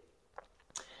chair.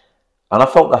 And I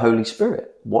felt the Holy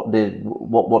Spirit. What did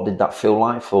that feel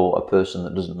like for a person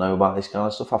that doesn't know about this kind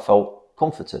of stuff? I felt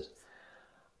comforted.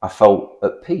 I felt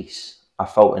at peace. I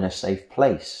felt in a safe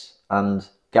place. And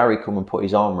Gary come and put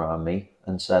his arm around me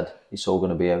and said, it's all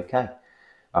going to be okay.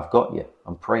 I've got you.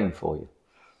 I'm praying for you.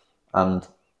 And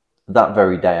that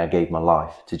very day, I gave my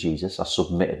life to Jesus. I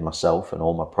submitted myself and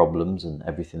all my problems and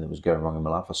everything that was going wrong in my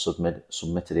life. I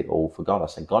submitted it all for God. I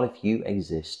said, God, if you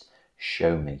exist,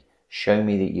 show me. Show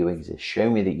me that you exist. Show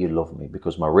me that you love me,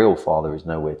 because my real father is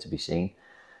nowhere to be seen.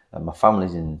 And my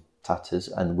family's in tatters,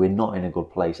 and we're not in a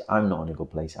good place. I'm not in a good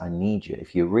place. I need you.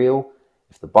 If you're real,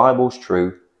 if the Bible's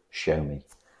true, show me.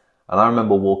 And I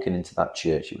remember walking into that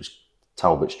church. It was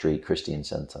Talbot Street Christian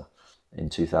Centre in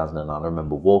 2009. I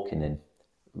remember walking in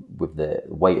with the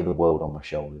weight of the world on my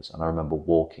shoulders, and I remember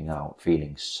walking out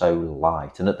feeling so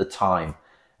light. And at the time,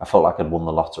 I felt like I'd won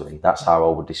the lottery. That's how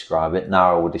I would describe it.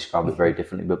 Now I would describe it very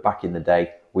differently, but back in the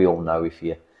day, we all know if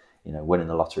you're winning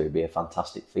the lottery, it'd be a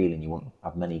fantastic feeling. You wouldn't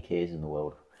have many cares in the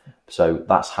world. So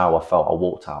that's how I felt. I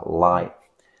walked out light.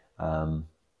 There'll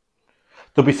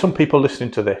be some people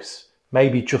listening to this,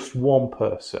 maybe just one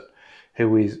person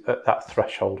who is at that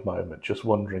threshold moment, just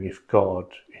wondering if God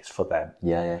is for them.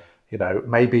 Yeah.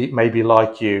 Maybe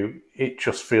like you, it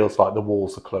just feels like the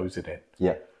walls are closing in.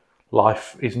 Yeah.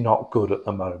 Life is not good at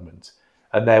the moment,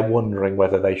 and they're wondering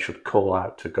whether they should call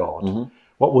out to God. Mm-hmm.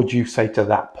 What would you say to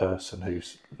that person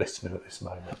who's listening at this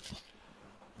moment?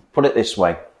 Put it this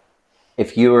way.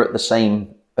 If you were at the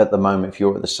same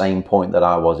point that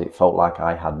I was, it felt like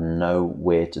I had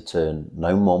nowhere to turn.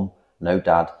 No mum, no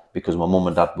dad, because my mum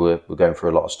and dad were going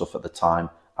through a lot of stuff at the time.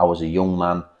 I was a young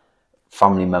man,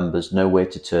 family members, nowhere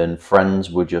to turn. Friends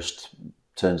were just,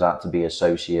 turns out to be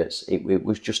associates. It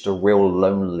was just a real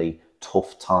lonely,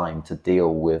 tough time to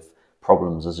deal with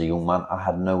problems as a young man. I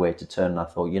had nowhere to turn. And I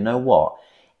thought, you know what?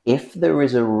 If there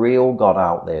is a real God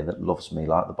out there that loves me,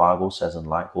 like the Bible says, and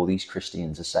like all these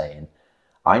Christians are saying,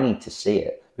 I need to see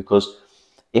it, because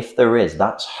if there is,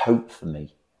 that's hope for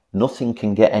me. Nothing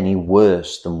can get any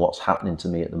worse than what's happening to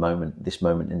me at the moment, this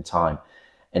moment in time.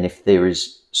 And if there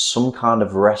is some kind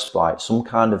of respite, some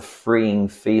kind of freeing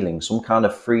feeling, some kind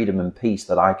of freedom and peace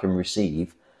that I can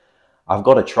receive, I've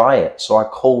got to try it. So I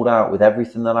called out with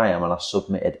everything that I am, and I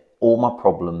submitted all my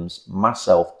problems,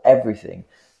 myself, everything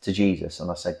to Jesus.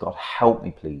 And I said, God, help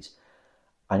me, please.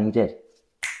 And he did,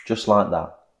 just like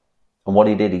that. And what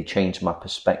he did, he changed my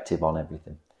perspective on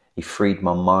everything. He freed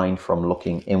my mind from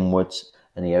looking inwards,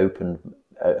 and he opened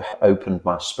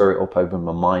my spirit up, opened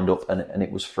my mind up, and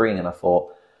it was freeing. And I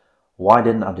thought, why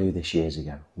didn't I do this years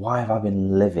ago? Why have I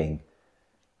been living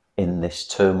in this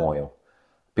turmoil?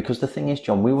 Because the thing is,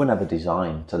 John, we were never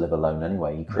designed to live alone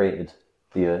anyway. He created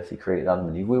the earth, he created Adam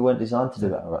and Eve. We weren't designed to do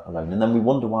it alone. And then we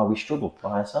wonder why we struggle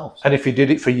by ourselves. And if he did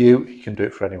it for you, he can do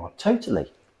it for anyone.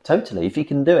 Totally. If he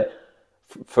can do it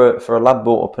for a lad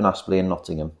brought up in Aspley in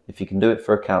Nottingham, if he can do it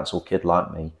for a council kid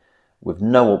like me, with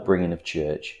no upbringing of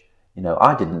church,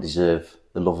 I didn't deserve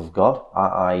the love of God.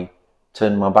 I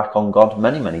turned my back on God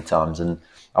many, many times. And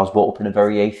I was brought up in a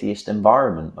very atheist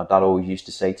environment. My dad always used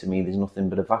to say to me, there's nothing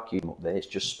but a vacuum up there. It's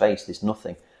just space. There's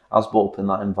nothing. I was brought up in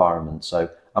that environment. So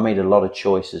I made a lot of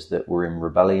choices that were in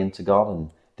rebellion to God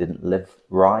and didn't live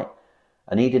right.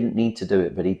 And he didn't need to do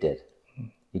it, but he did.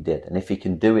 He did. And if he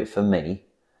can do it for me,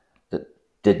 that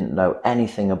didn't know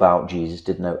anything about Jesus,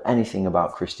 didn't know anything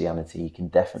about Christianity, he can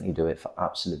definitely do it for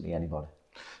absolutely anybody.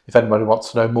 If anybody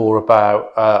wants to know more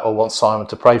about or wants Simon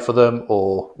to pray for them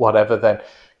or whatever, then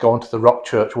go onto the Rock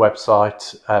Church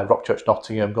website, Rock Church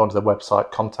Nottingham, go onto the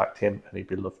website, contact him, and he'd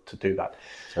be loved to do that.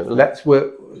 Totally. Let's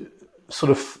work sort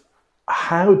of,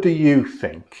 how do you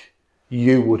think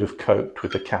you would have coped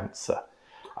with the cancer?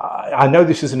 I know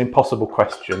this is an impossible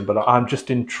question, but I'm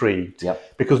just intrigued.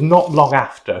 Yep. Because not long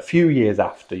after, a few years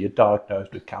after, you're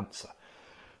diagnosed with cancer.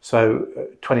 So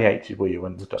 28 were you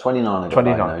when it was done? 29 I got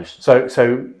 29. diagnosed.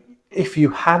 So if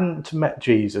you hadn't met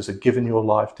Jesus and given your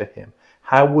life to him,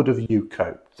 how would have you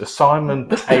coped? The Simon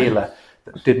Taylor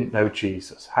that didn't know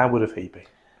Jesus, how would have he been?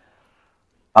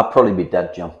 I'd probably be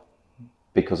dead, John,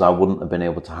 because I wouldn't have been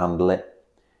able to handle it.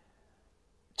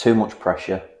 Too much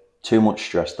pressure, too much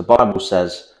stress. The Bible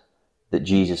says that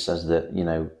Jesus says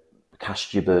that,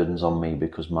 cast your burdens on me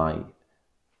because my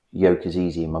yoke is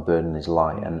easy and my burden is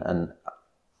light. And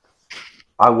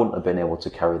I wouldn't have been able to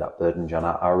carry that burden, John.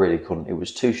 I really couldn't. It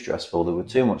was too stressful. There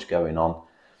was too much going on.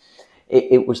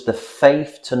 It was the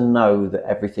faith to know that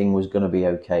everything was going to be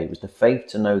okay. It was the faith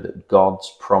to know that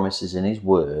God's promises in his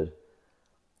word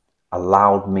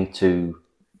allowed me to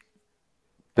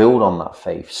build on that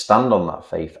faith, stand on that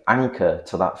faith, anchor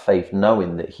to that faith,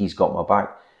 knowing that he's got my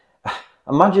back.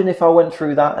 Imagine if I went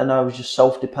through that and I was just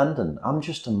self-dependent. I'm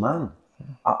just a man.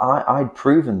 I'd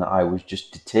proven that I was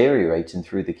just deteriorating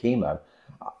through the chemo.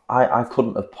 I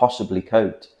couldn't have possibly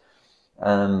coped.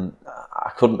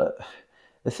 I couldn't.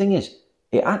 The thing is,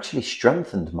 it actually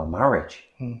strengthened my marriage.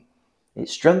 It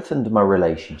strengthened my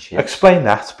relationship. Explain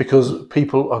that, because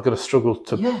people are going to struggle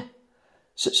to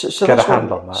So get a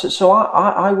hand on that. So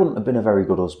I wouldn't have been a very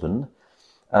good husband.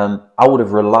 I would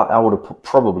have put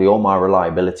probably all my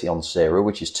reliability on Sarah,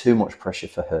 which is too much pressure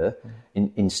for her.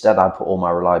 Instead, I put all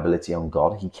my reliability on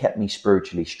God. He kept me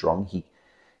spiritually strong.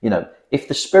 If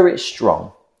the spirit's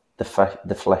strong, the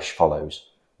flesh follows.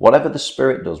 Whatever the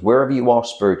spirit does, wherever you are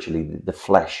spiritually, the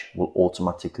flesh will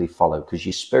automatically follow, because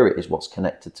your spirit is what's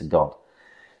connected to God.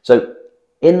 So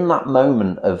in that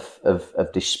moment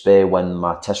of despair, when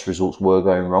my test results were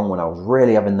going wrong, when I was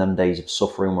really having them days of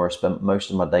suffering where I spent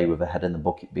most of my day with a head in the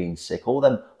bucket being sick, all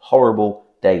them horrible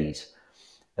days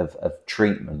of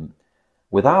treatment,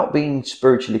 without being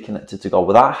spiritually connected to God,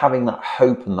 without having that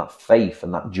hope and that faith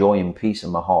and that joy and peace in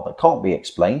my heart that can't be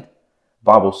explained. The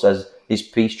Bible says his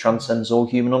peace transcends all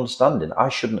human understanding. I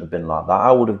shouldn't have been like that.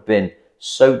 I would have been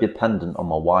so dependent on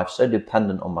my wife, so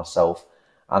dependent on myself.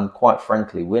 And quite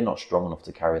frankly, we're not strong enough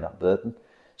to carry that burden.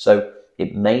 So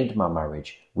it made my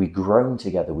marriage. We groaned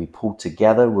together. We pulled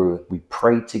together. We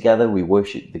prayed together. We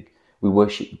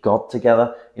worshipped God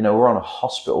together. We're on a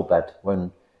hospital bed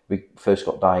when we first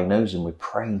got diagnosed, and we're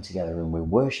praying together and we're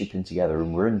worshipping together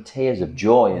and we're in tears of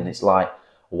joy. And it's like,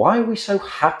 why are we so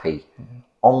happy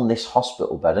on this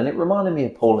hospital bed? And it reminded me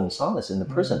of Paul and Silas in the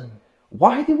prison.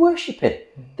 Why are they worshipping?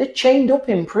 They're chained up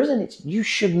in prison. You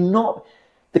should not.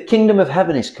 The kingdom of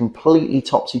heaven is completely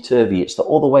topsy-turvy. It's the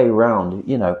other way around.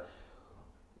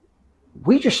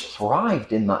 We just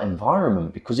thrived in that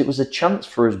environment because it was a chance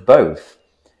for us both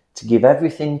to give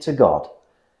everything to God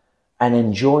and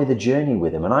enjoy the journey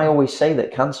with him. And I always say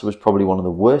that cancer was probably one of the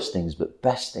worst things, but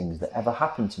best things that ever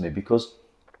happened to me, because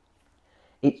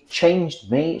it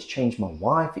changed me, it's changed my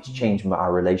wife, it's changed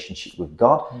our relationship with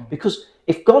God. Because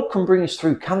if God can bring us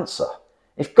through cancer,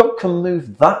 if God can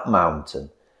move that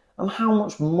mountain, and how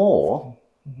much more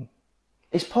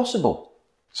is possible?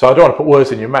 So I don't want to put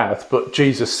words in your mouth, but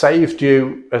Jesus saved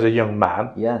you as a young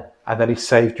man. Yeah. And then he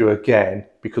saved you again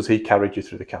because he carried you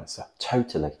through the cancer.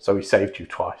 Totally. So he saved you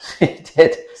twice. He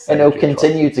did. And he'll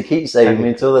continue to keep saving me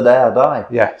until the day I die.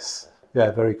 Yes.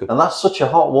 Yeah, very good. And that's such a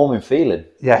heartwarming feeling.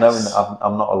 Yes. Knowing that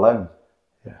I'm not alone.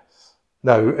 Yes.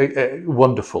 No,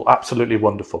 wonderful. Absolutely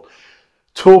wonderful.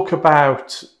 Talk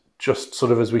about, just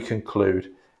sort of as we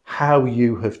conclude, how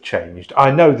you have changed.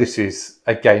 I know this is,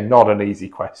 again, not an easy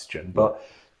question, but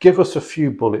give us a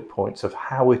few bullet points of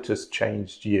how it has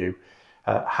changed you,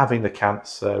 having the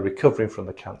cancer, recovering from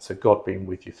the cancer, God being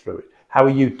with you through it. How are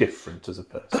you different as a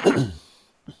person?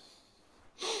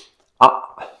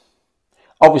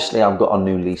 Obviously, I've got a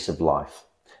new lease of life.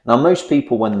 Now, most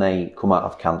people, when they come out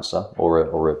of cancer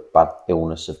or a bad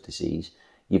illness of disease,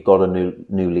 you've got a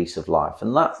new lease of life.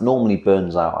 And that normally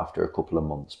burns out after a couple of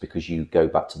months because you go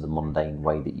back to the mundane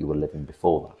way that you were living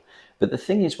before that. But the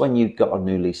thing is, when you've got a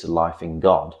new lease of life in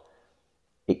God,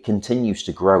 it continues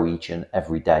to grow each and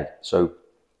every day. So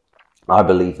I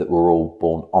believe that we're all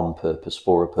born on purpose,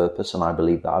 for a purpose, and I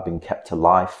believe that I've been kept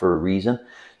alive for a reason.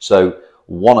 So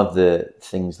one of the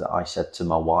things that I said to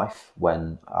my wife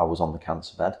when I was on the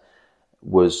cancer bed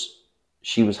was,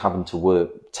 she was having to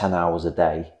work 10 hours a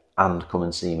day and come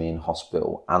and see me in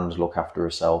hospital and look after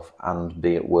herself and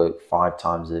be at work 5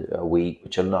 times a week,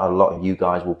 which a lot of you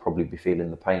guys will probably be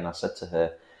feeling the pain. I said to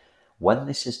her, when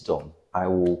this is done, I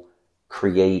will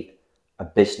create a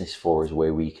business for us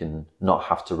where we can not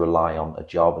have to rely on a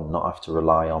job and not have to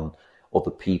rely on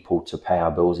other people to pay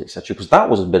our bills, etc. Because that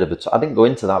was a bit of I didn't go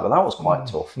into that, but that was quite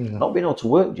tough. Yeah. Not being able to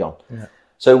work, John. Yeah.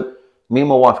 So me and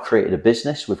my wife created a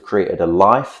business. We've created a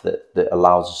life that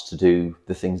allows us to do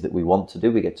the things that we want to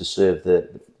do. We get to serve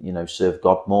serve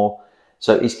God more.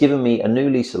 So it's given me a new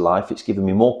lease of life. It's given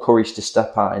me more courage to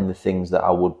step out in the things that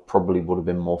I would have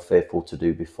been more fearful to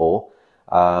do before.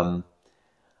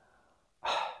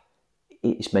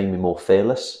 It's made me more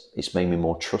fearless. It's made me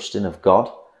more trusting of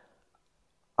God.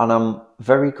 And I'm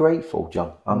very grateful,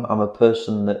 John. I'm a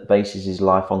person that bases his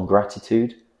life on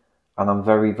gratitude. And I'm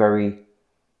very, very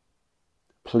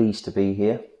pleased to be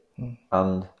here.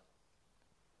 And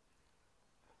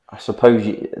I suppose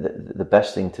the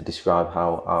best thing to describe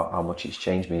how much it's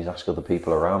changed me is ask other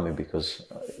people around me, because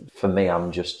for me,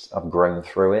 I've grown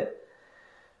through it.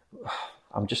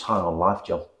 I'm just high on life,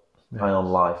 John. Yeah. High on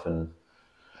life. And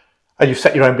you've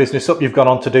set your own business up. You've gone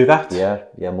on to do that.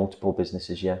 Yeah, multiple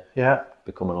businesses. Yeah.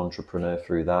 Become an entrepreneur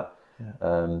through that.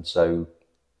 Yeah. So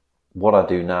what I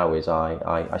do now is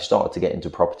I started to get into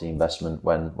property investment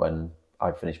when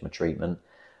I finished my treatment,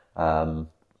 and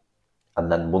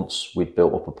then once we'd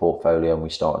built up a portfolio and we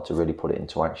started to really put it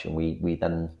into action, we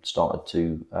then started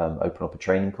to open up a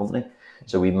training company.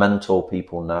 So we mentor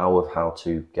people now of how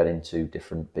to get into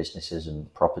different businesses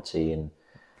and property and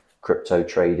crypto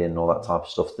trading, all that type of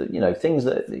stuff. That things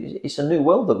that it's a new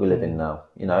world that we live in now.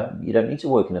 You don't need to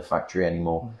work in a factory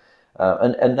anymore,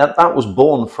 and that was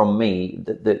born from me.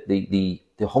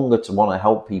 The hunger to want to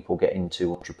help people get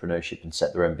into entrepreneurship and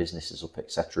set their own businesses up,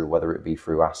 etc. Whether it be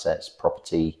through assets,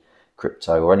 property,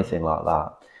 crypto, or anything like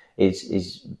that,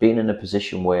 is being in a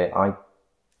position where I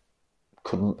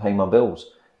couldn't pay my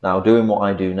bills. Now, doing what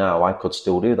I do now, I could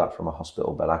still do that from a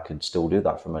hospital bed. I could still do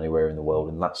that from anywhere in the world,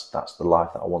 and that's the life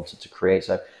that I wanted to create.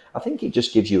 So I think it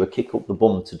just gives you a kick up the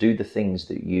bum to do the things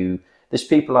that there's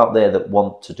people out there that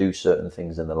want to do certain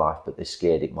things in their life, but they're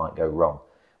scared it might go wrong.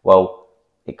 Well,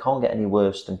 it can't get any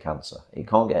worse than cancer. It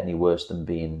can't get any worse than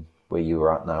being where you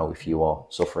are at now if you are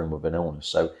suffering with an illness.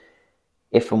 So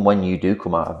if and when you do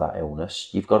come out of that illness,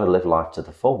 you've got to live life to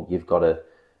the full.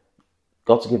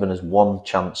 God's given us one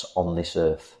chance on this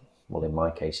earth. Well, in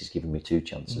my case, he's given me 2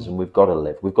 chances, and we've got to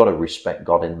live. We've got to respect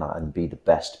God in that and be the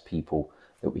best people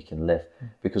that we can live.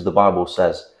 Because the Bible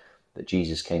says that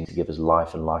Jesus came to give us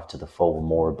life and life to the full and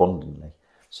more abundantly.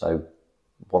 So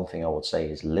one thing I would say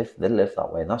is live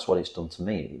that way. And that's what it's done to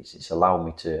me. It's allowed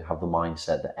me to have the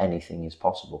mindset that anything is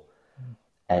possible.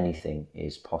 Anything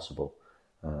is possible.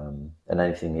 And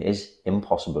anything that is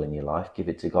impossible in your life, give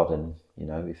it to God, and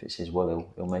if it's His will,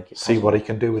 He'll make it possible. See what He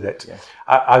can do with it. Yeah.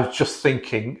 I was just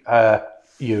thinking,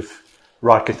 you've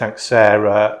rightly thanked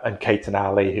Sarah and Kate and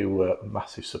Ali, who were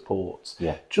massive supports.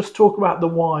 Yeah. Just talk about the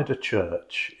wider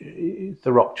church,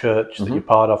 the Rock Church that you're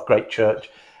part of, great church.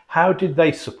 How did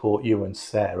they support you and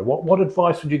Sarah? What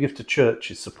advice would you give to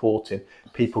churches supporting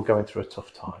people going through a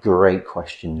tough time? Great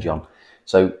question, John.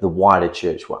 So the wider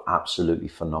church were absolutely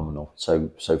phenomenal. So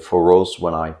for us,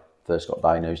 when I first got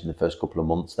diagnosed in the first couple of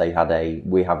months,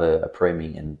 we have a prayer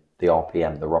meeting, the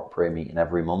RPM, the Rock Prayer Meeting,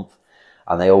 every month,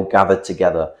 and they all gathered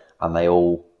together and they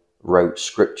all wrote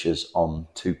scriptures on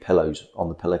 2 pillows on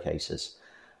the pillowcases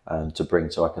to bring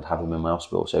so I could have them in my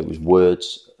hospital. So it was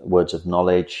words of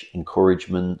knowledge,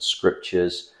 encouragement,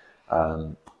 scriptures.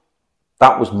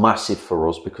 That was massive for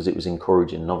us because it was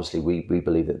encouraging. And obviously we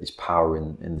believe that there's power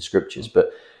in the scriptures.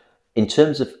 But in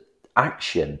terms of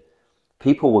action,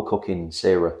 people were cooking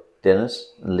Sarah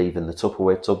dinners and leaving the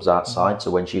Tupperware tubs outside. So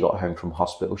when she got home from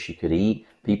hospital, she could eat.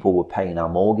 People were paying our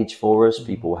mortgage for us.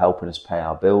 People were helping us pay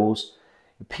our bills.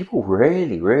 People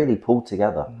really, really pulled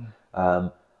together.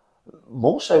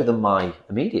 More so than my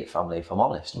immediate family, if I'm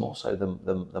honest. More so than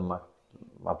my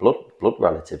blood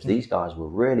relatives. These guys were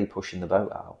really pushing the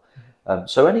boat out.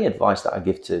 So any advice that I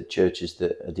give to churches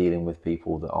that are dealing with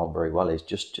people that aren't very well is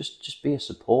just be a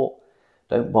support.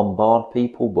 Don't bombard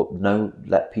people, but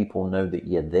let people know that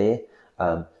you're there.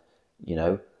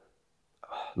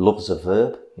 Love's a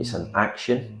verb. It's an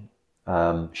action.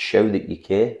 Show that you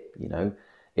care.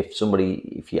 If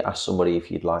you ask somebody if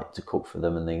you'd like to cook for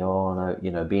them and they go, oh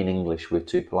no, being English, we're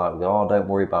too polite. We go, oh, don't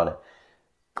worry about it.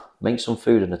 Make some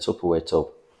food in a Tupperware tub.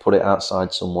 Put it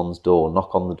outside someone's door,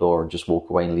 knock on the door and just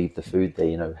walk away and leave the food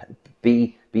there.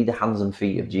 Be the hands and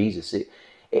feet of Jesus.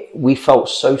 We felt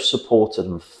so supported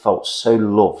and felt so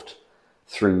loved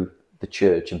through the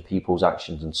church and people's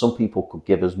actions. And some people could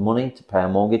give us money to pay a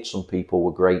mortgage. Some people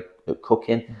were great at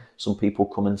cooking. Some people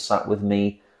come and sat with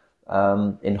me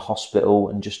in hospital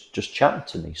and just chatted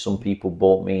to me. Some people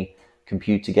bought me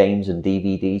computer games and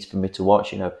DVDs for me to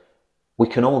watch. We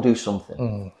can all do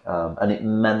something. And it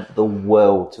meant the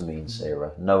world to me and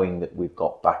Sarah, knowing that we've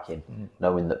got backing,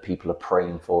 knowing that people are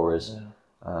praying for us.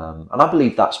 And I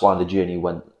believe that's why the journey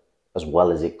went as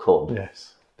well as it could.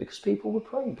 Yes. Because people were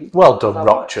praying. Well done,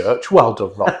 Rock Church. Well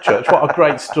done, Rock Church. What a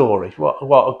great story. What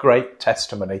a great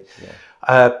testimony.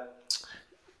 Yeah.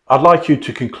 I'd like you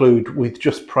to conclude with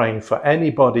just praying for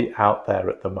anybody out there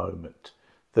at the moment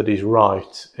that is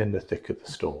right in the thick of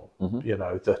the storm.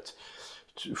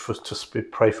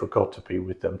 Pray for God to be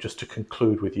with them, just to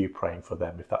conclude with you praying for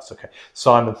them, if that's okay.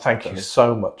 Simon, thank you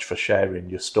so much for sharing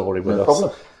your story with us. No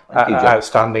problem. Thank you, John.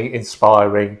 Outstanding,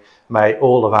 inspiring. May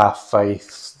all of our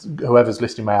faith, whoever's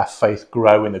listening, may our faith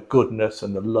grow in the goodness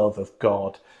and the love of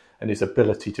God and His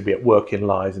ability to be at work in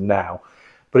lives now.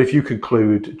 But if you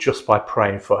conclude just by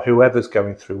praying for whoever's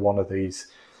going through one of these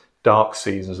dark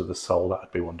seasons of the soul, that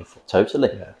would be wonderful. Totally.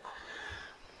 Yeah.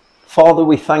 Father,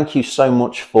 we thank you so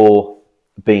much for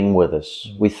being with us.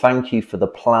 We thank you for the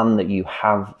plan that you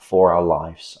have for our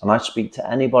lives. And I speak to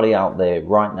anybody out there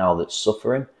right now that's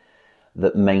suffering,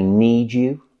 that may need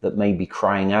you, that may be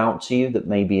crying out to you, that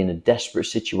may be in a desperate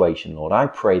situation. Lord, I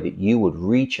pray that you would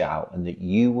reach out and that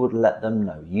you would let them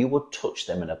know, you would touch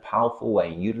them in a powerful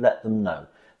way, and you'd let them know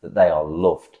that they are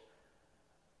loved,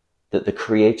 that the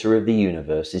creator of the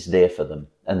universe is there for them,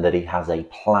 and that he has a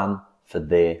plan for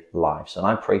their lives. And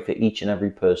I pray for each and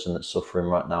every person that's suffering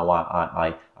right now.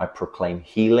 I proclaim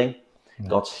healing,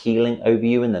 God's healing over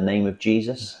you in the name of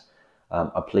Jesus.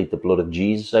 I plead the blood of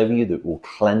Jesus over you that will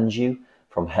cleanse you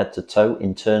from head to toe,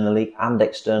 internally and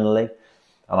externally.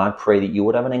 And I pray that you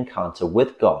would have an encounter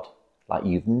with God like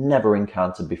you've never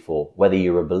encountered before, whether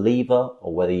you're a believer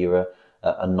or whether you're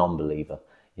a non-believer.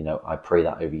 I pray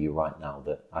that over you right now,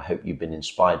 that I hope you've been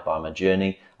inspired by my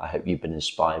journey. I hope you've been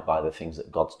inspired by the things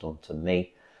that God's done to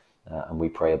me. And we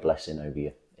pray a blessing over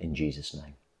you in Jesus'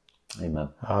 name. Amen.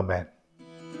 Amen.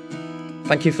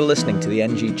 Thank you for listening to the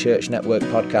NG Church Network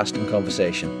podcast and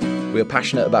conversation. We are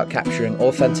passionate about capturing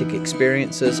authentic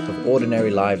experiences of ordinary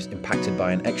lives impacted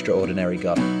by an extraordinary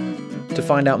God. To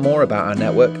find out more about our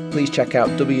network, please check out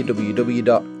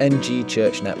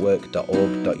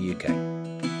www.ngchurchnetwork.org.uk.